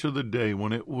forward to the day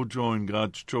when it will join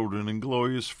God's children in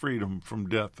glorious freedom from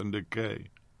death and decay.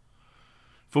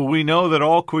 For we know that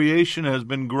all creation has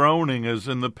been groaning as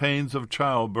in the pains of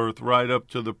childbirth right up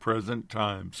to the present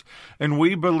times. And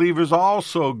we believers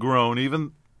also groan,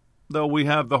 even though we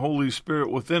have the Holy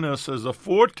Spirit within us as a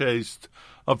foretaste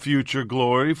of future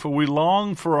glory, for we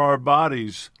long for our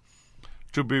bodies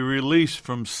to be released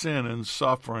from sin and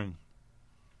suffering.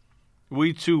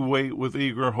 We too wait with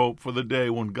eager hope for the day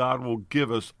when God will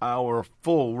give us our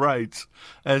full rights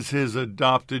as his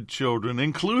adopted children,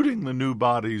 including the new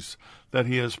bodies that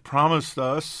he has promised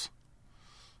us.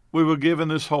 We were given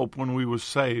this hope when we were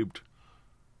saved.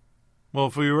 Well,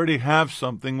 if we already have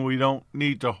something, we don't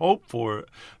need to hope for it.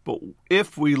 But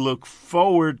if we look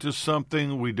forward to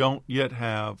something we don't yet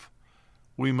have,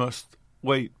 we must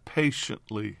wait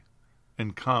patiently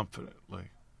and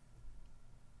confidently.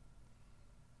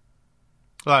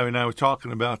 Larry and I were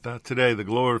talking about that today, the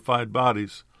glorified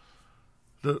bodies.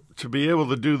 To be able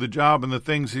to do the job and the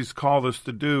things he's called us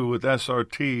to do with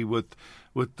SRT, with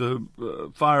the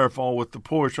Firefall, with the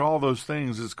Porch, all those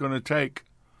things, it's going to take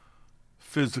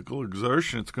physical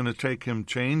exertion. It's going to take him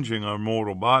changing our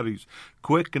mortal bodies,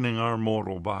 quickening our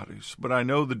mortal bodies. But I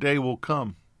know the day will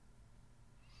come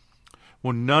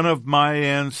when none of my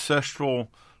ancestral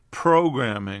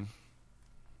programming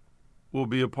will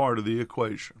be a part of the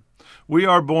equation. We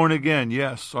are born again,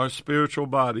 yes. Our spiritual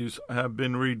bodies have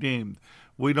been redeemed.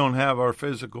 We don't have our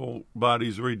physical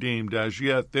bodies redeemed as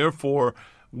yet. Therefore,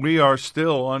 we are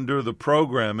still under the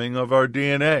programming of our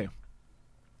DNA.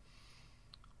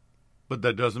 But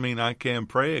that doesn't mean I can't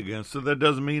pray against it. That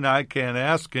doesn't mean I can't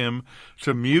ask him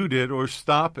to mute it or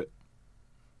stop it.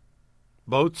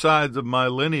 Both sides of my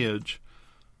lineage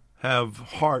have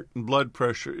heart and blood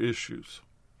pressure issues.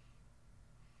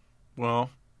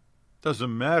 Well, it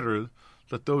doesn't matter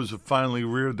that those have finally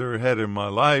reared their head in my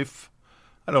life.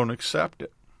 I don't accept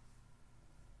it.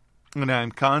 And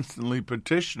I'm constantly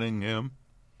petitioning him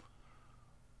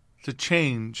to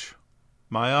change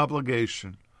my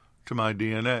obligation to my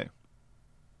DNA.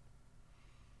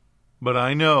 But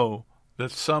I know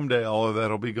that someday all of that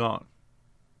will be gone.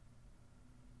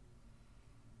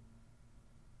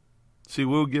 See,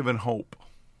 we're given hope.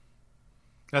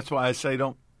 That's why I say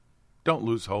don't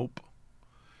lose hope.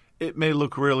 It may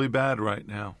look really bad right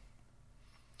now.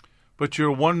 But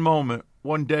you're one moment,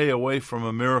 one day away from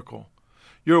a miracle.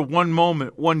 You're one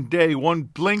moment, one day, one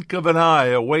blink of an eye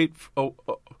away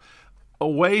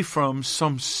from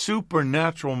some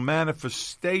supernatural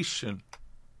manifestation.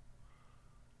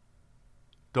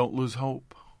 Don't lose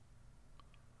hope.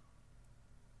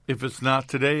 If it's not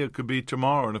today, it could be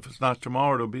tomorrow. And if it's not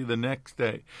tomorrow, it'll be the next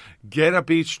day. Get up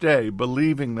each day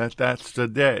believing that that's the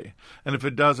day. And if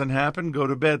it doesn't happen, go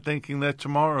to bed thinking that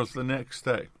tomorrow's the next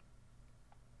day.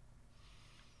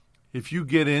 If you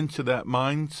get into that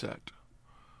mindset,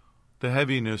 the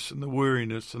heaviness and the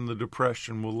weariness and the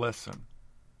depression will lessen.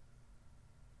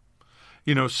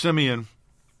 You know, Simeon,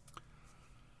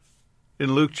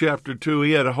 in Luke chapter 2,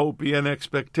 he had a hope, he had an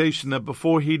expectation that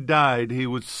before he died, he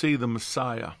would see the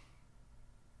Messiah.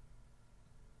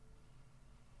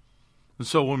 And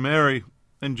so when Mary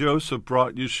and Joseph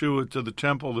brought Yeshua to the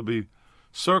temple to be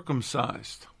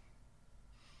circumcised,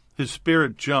 his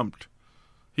spirit jumped.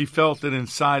 He felt it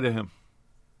inside of him.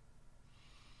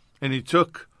 And he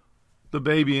took the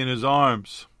baby in his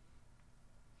arms.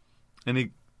 And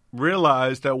he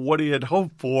realized that what he had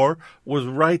hoped for was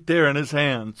right there in his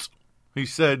hands. He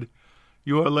said,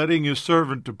 "You are letting your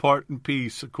servant depart in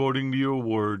peace according to your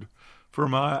word, for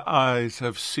my eyes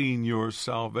have seen your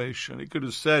salvation." He could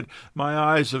have said, "My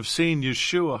eyes have seen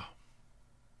Yeshua."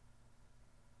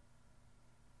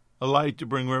 A light to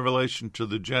bring revelation to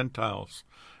the Gentiles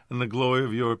and the glory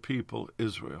of your people,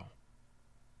 Israel.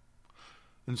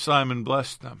 And Simon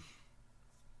blessed them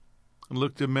and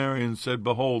looked at Mary and said,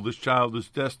 "Behold, this child is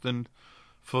destined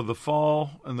for the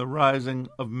fall and the rising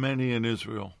of many in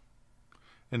Israel,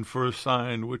 and for a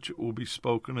sign which it will be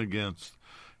spoken against.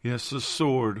 Yes, the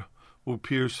sword will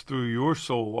pierce through your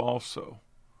soul also,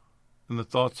 and the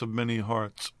thoughts of many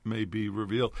hearts may be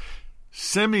revealed."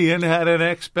 Simeon had an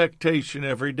expectation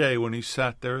every day when he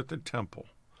sat there at the temple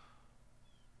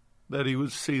that he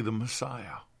would see the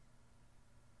Messiah.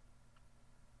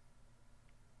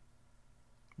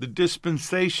 The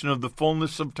dispensation of the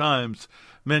fullness of times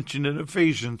mentioned in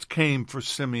Ephesians came for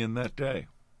Simeon that day.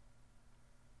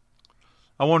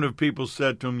 I wonder if people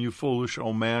said to him, "You foolish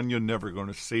old man, you're never going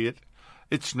to see it.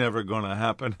 It's never going to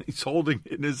happen." He's holding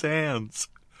it in his hands.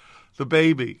 The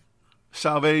baby,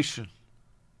 salvation.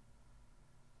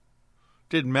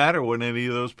 Didn't matter what any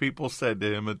of those people said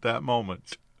to him at that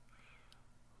moment.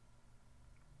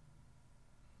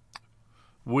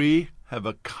 We have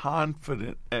a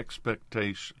confident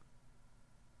expectation.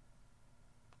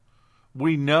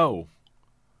 We know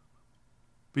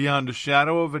beyond a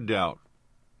shadow of a doubt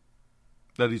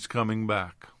that he's coming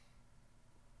back.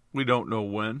 We don't know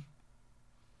when.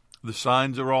 The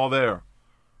signs are all there.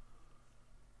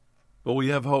 But we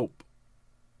have hope.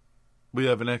 We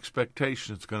have an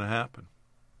expectation it's going to happen.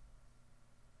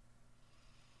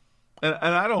 And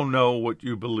I don't know what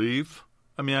you believe.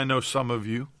 I mean, I know some of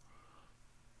you.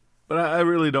 But I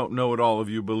really don't know what all of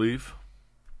you believe.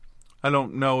 I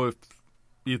don't know if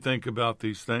you think about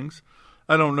these things.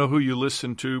 I don't know who you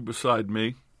listen to beside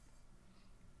me.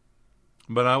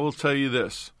 But I will tell you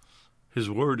this. His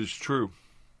word is true.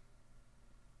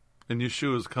 And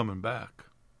Yeshua is coming back.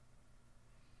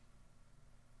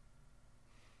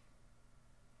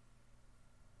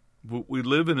 We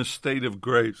live in a state of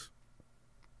grace.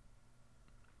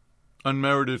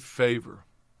 Unmerited favor.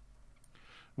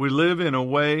 We live in a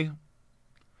way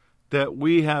that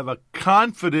we have a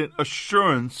confident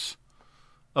assurance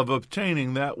of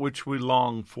obtaining that which we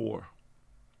long for.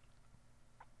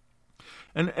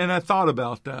 And I thought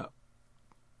about that.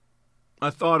 I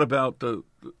thought about the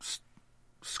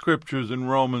scriptures in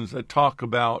Romans that talk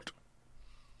about,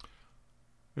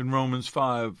 in Romans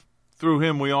 5, through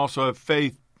him we also have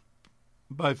faith,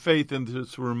 by faith in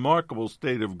this remarkable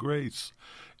state of grace,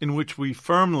 in which we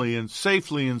firmly and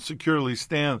safely and securely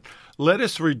stand. Let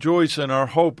us rejoice in our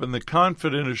hope and the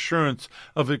confident assurance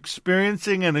of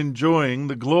experiencing and enjoying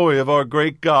the glory of our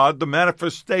great God, the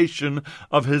manifestation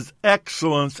of his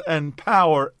excellence and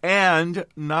power. And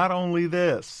not only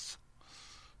this,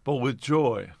 but with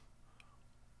joy,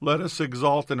 let us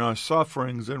exult in our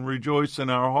sufferings and rejoice in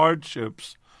our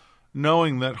hardships,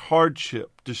 knowing that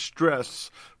hardship, distress,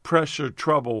 pressure,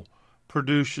 trouble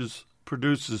produces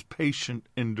patient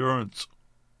endurance.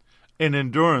 And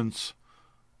endurance,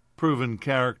 proven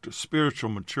character, spiritual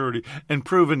maturity. And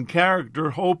proven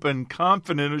character, hope and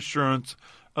confident assurance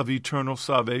of eternal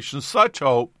salvation. Such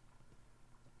hope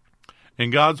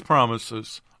in God's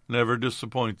promises never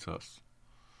disappoints us,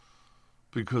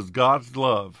 because God's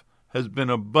love has been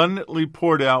abundantly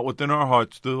poured out within our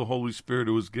hearts through the Holy Spirit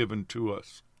who was given to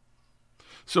us.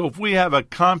 So if we have a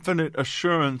confident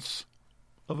assurance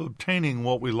of obtaining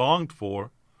what we longed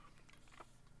for,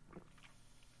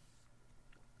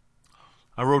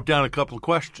 I wrote down a couple of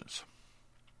questions.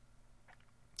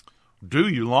 Do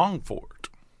you long for it?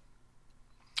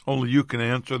 Only you can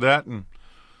answer that. And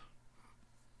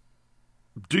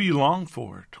do you long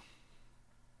for it?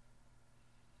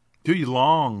 Do you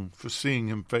long for seeing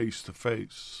him face to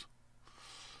face?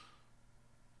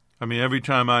 I mean, every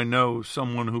time I know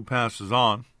someone who passes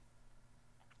on,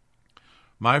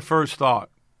 my first thought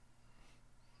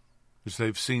is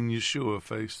they've seen Yeshua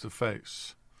face to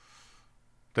face.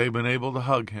 They've been able to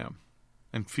hug him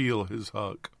and feel his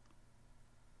hug.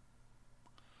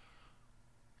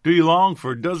 Do you long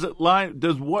for? Does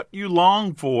what you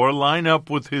long for line up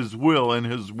with his will and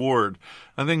his word?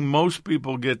 I think most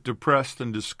people get depressed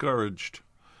and discouraged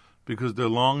because they're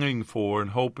longing for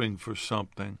and hoping for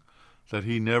something that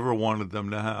he never wanted them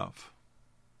to have.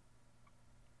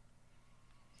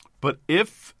 But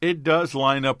if it does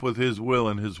line up with his will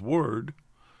and his word,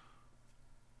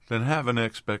 then have an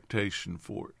expectation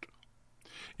for it.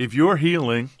 If your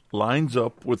healing lines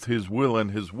up with his will and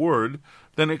his word,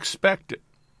 then expect it.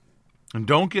 And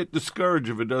don't get discouraged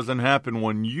if it doesn't happen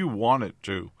when you want it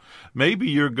to. Maybe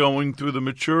you're going through the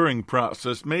maturing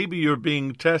process. Maybe you're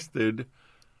being tested,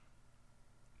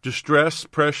 distress,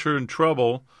 pressure, and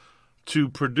trouble to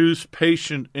produce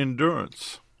patient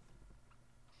endurance.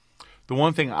 The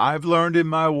one thing I've learned in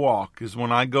my walk is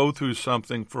when I go through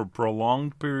something for a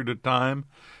prolonged period of time,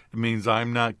 it means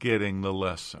I'm not getting the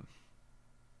lesson.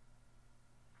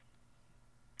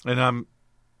 And I'm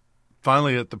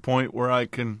finally at the point where I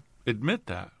can admit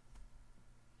that.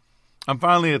 I'm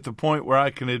finally at the point where I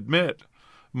can admit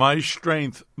my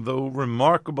strength, though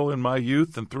remarkable in my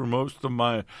youth and through most of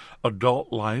my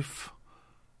adult life,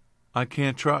 I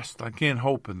can't trust. I can't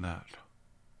hope in that.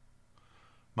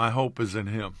 My hope is in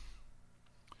him.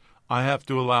 I have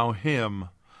to allow him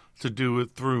to do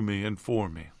it through me and for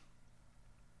me.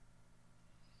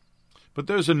 But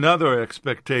there's another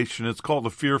expectation. It's called the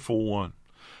fearful one.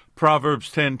 Proverbs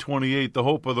 10:28, the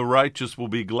hope of the righteous will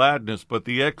be gladness, but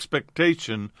the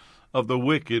expectation of the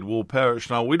wicked will perish.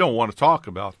 Now, we don't want to talk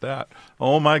about that.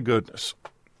 Oh, my goodness.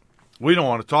 We don't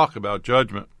want to talk about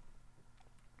judgment.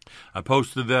 I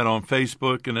posted that on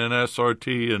Facebook and an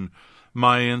SRT and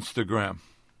my Instagram.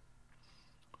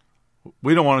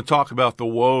 We don't want to talk about the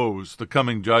woes, the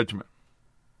coming judgment.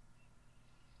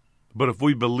 But if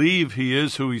we believe he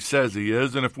is who he says he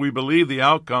is, and if we believe the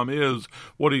outcome is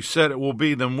what he said it will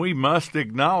be, then we must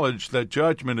acknowledge that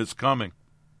judgment is coming.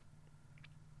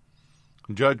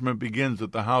 Judgment begins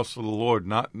at the house of the Lord,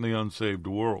 not in the unsaved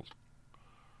world.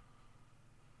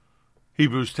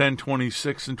 Hebrews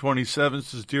 10:26 and 27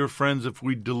 says, Dear friends, if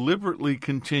we deliberately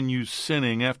continue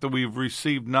sinning after we've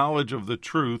received knowledge of the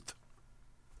truth,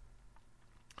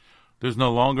 there's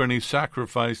no longer any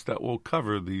sacrifice that will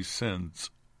cover these sins.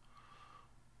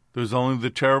 There's only the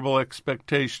terrible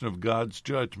expectation of God's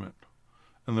judgment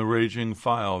and the raging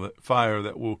fire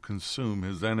that will consume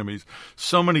his enemies.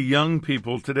 So many young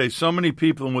people today, so many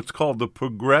people in what's called the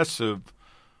progressive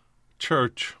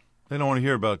church, they don't want to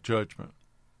hear about judgment.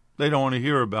 They don't want to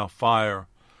hear about fire.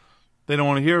 They don't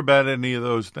want to hear about any of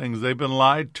those things. They've been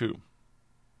lied to.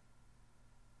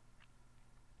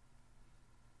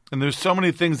 And there's so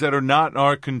many things that are not in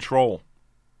our control.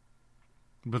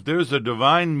 But there's a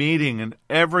divine meeting in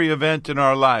every event in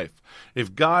our life.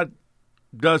 If God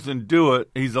doesn't do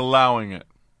it, he's allowing it.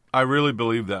 I really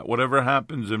believe that. Whatever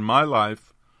happens in my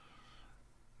life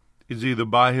is either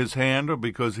by his hand or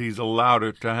because he's allowed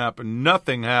it to happen.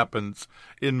 Nothing happens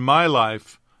in my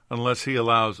life unless he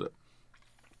allows it.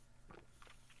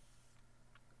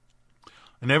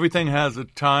 And everything has a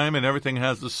time and everything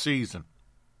has a season.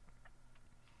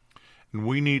 And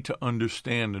we need to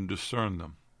understand and discern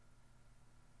them.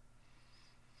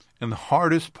 And the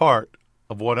hardest part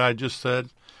of what I just said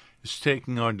is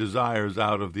taking our desires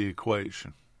out of the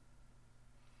equation.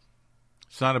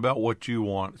 It's not about what you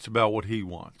want. It's about what he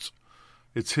wants.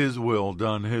 It's his will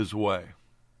done his way.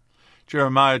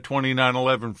 Jeremiah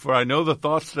 29:11, For I know the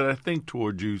thoughts that I think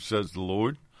toward you, says the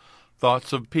Lord,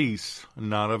 thoughts of peace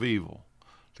and not of evil,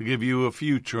 to give you a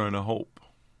future and a hope.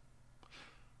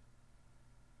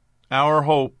 Our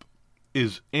hope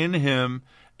is in him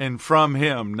and from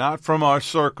him, not from our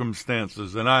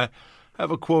circumstances. And I have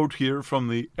a quote here from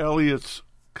the Eliot's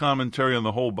commentary on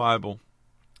the whole Bible,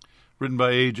 written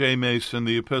by A.J. Mason,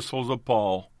 the Epistles of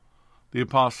Paul, the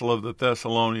apostle of the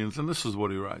Thessalonians. And this is what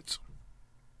he writes.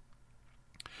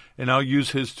 And I'll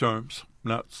use his terms,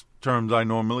 not terms I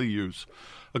normally use.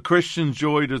 A Christian's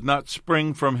joy does not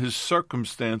spring from his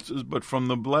circumstances, but from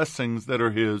the blessings that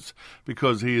are his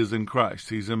because he is in Christ.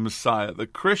 He's in Messiah. The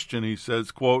Christian, he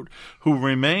says, quote, who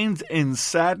remains in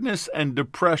sadness and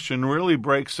depression really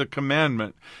breaks a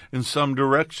commandment. In some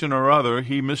direction or other,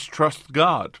 he mistrusts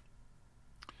God,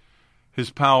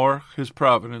 his power, his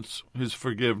providence, his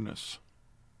forgiveness.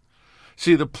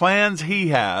 See, the plans he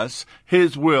has,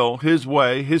 his will, his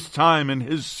way, his time, and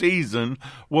his season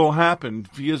will happen.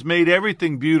 He has made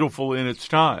everything beautiful in its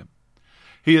time.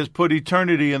 He has put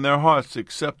eternity in their hearts,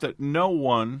 except that no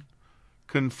one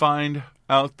can find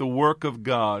out the work of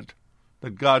God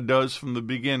that God does from the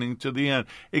beginning to the end,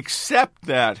 except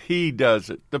that he does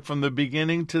it from the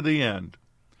beginning to the end.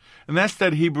 And that's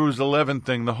that Hebrews 11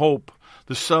 thing, the hope,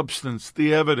 the substance,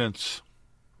 the evidence.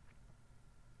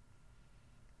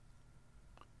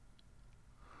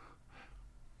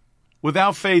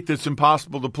 Without faith, it's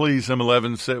impossible to please him,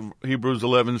 Hebrews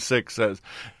 11:6 says.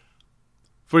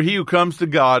 For he who comes to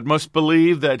God must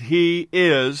believe that he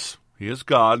is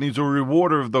God, and he's a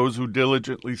rewarder of those who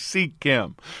diligently seek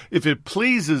him. If it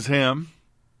pleases him,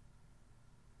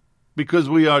 because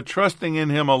we are trusting in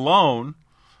him alone,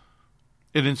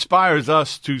 it inspires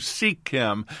us to seek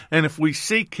him. And if we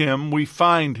seek him, we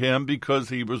find him, because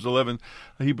Hebrews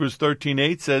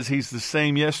 13:8 says he's the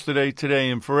same yesterday, today,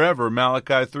 and forever.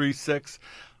 Malachi 3:6,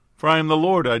 for I am the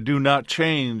Lord, I do not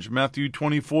change. Matthew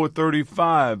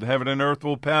 24:35, heaven and earth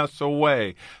will pass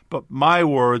away, but my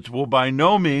words will by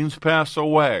no means pass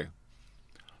away.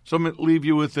 So I'm going to leave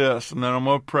you with this, and then I'm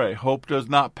going to pray. Hope does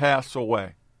not pass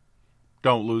away.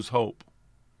 Don't lose hope.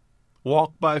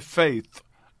 Walk by faith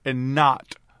and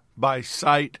not by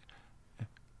sight,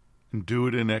 and do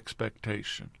it in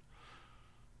expectation.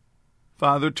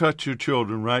 Father, touch your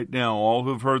children right now, all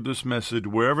who've heard this message,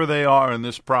 wherever they are in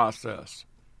this process.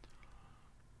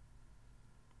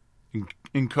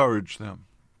 Encourage them,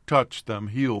 touch them,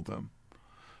 heal them.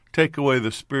 Take away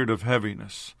the spirit of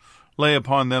heaviness. Lay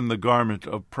upon them the garment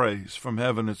of praise from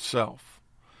heaven itself.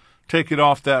 Take it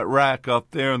off that rack up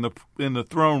there in the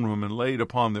throne room and lay it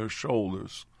upon their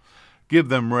shoulders. Give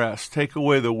them rest. Take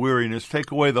away the weariness.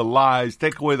 Take away the lies.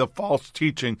 Take away the false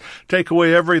teaching. Take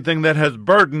away everything that has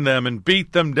burdened them and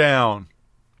beat them down.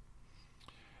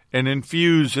 And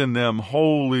infuse in them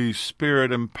Holy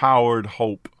Spirit-empowered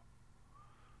hope.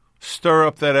 Stir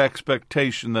up that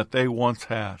expectation that they once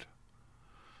had.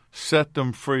 Set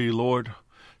them free, Lord.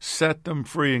 Set them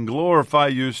free and glorify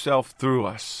yourself through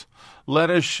us. Let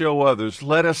us show others.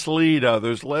 Let us lead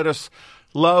others. Let us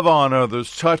love on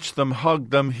others. Touch them, hug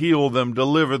them, heal them,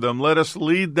 deliver them. Let us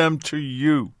lead them to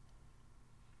you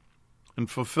and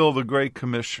fulfill the Great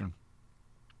Commission.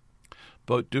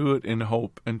 But do it in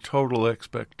hope and total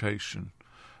expectation,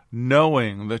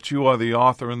 knowing that you are the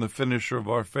author and the finisher of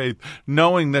our faith,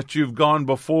 knowing that you've gone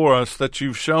before us, that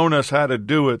you've shown us how to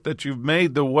do it, that you've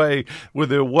made the way where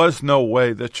there was no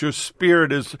way, that your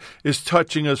Spirit is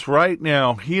touching us right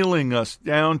now, healing us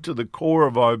down to the core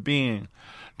of our being,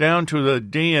 down to the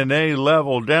DNA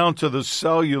level, down to the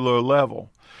cellular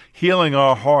level, healing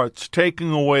our hearts,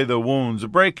 taking away the wounds,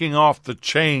 breaking off the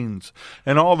chains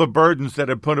and all the burdens that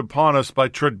have put upon us by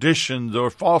traditions or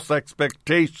false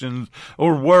expectations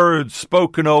or words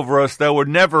spoken over us that were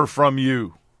never from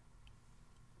you.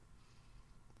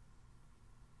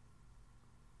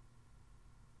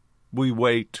 We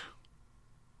wait,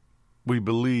 we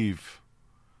believe,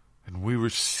 and we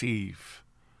receive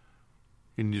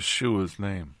in Yeshua's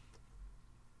name.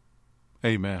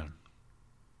 Amen.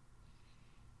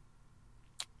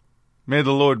 May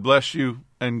the Lord bless you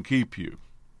and keep you.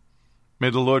 May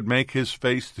the Lord make his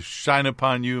face to shine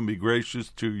upon you and be gracious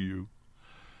to you.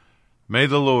 May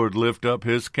the Lord lift up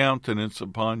his countenance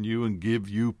upon you and give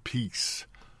you peace,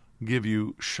 give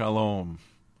you shalom.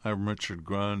 I'm Richard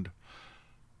Grund.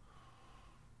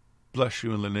 Bless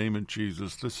you in the name of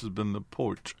Jesus. This has been the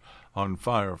Porch on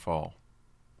Firefall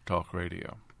Talk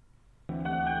Radio.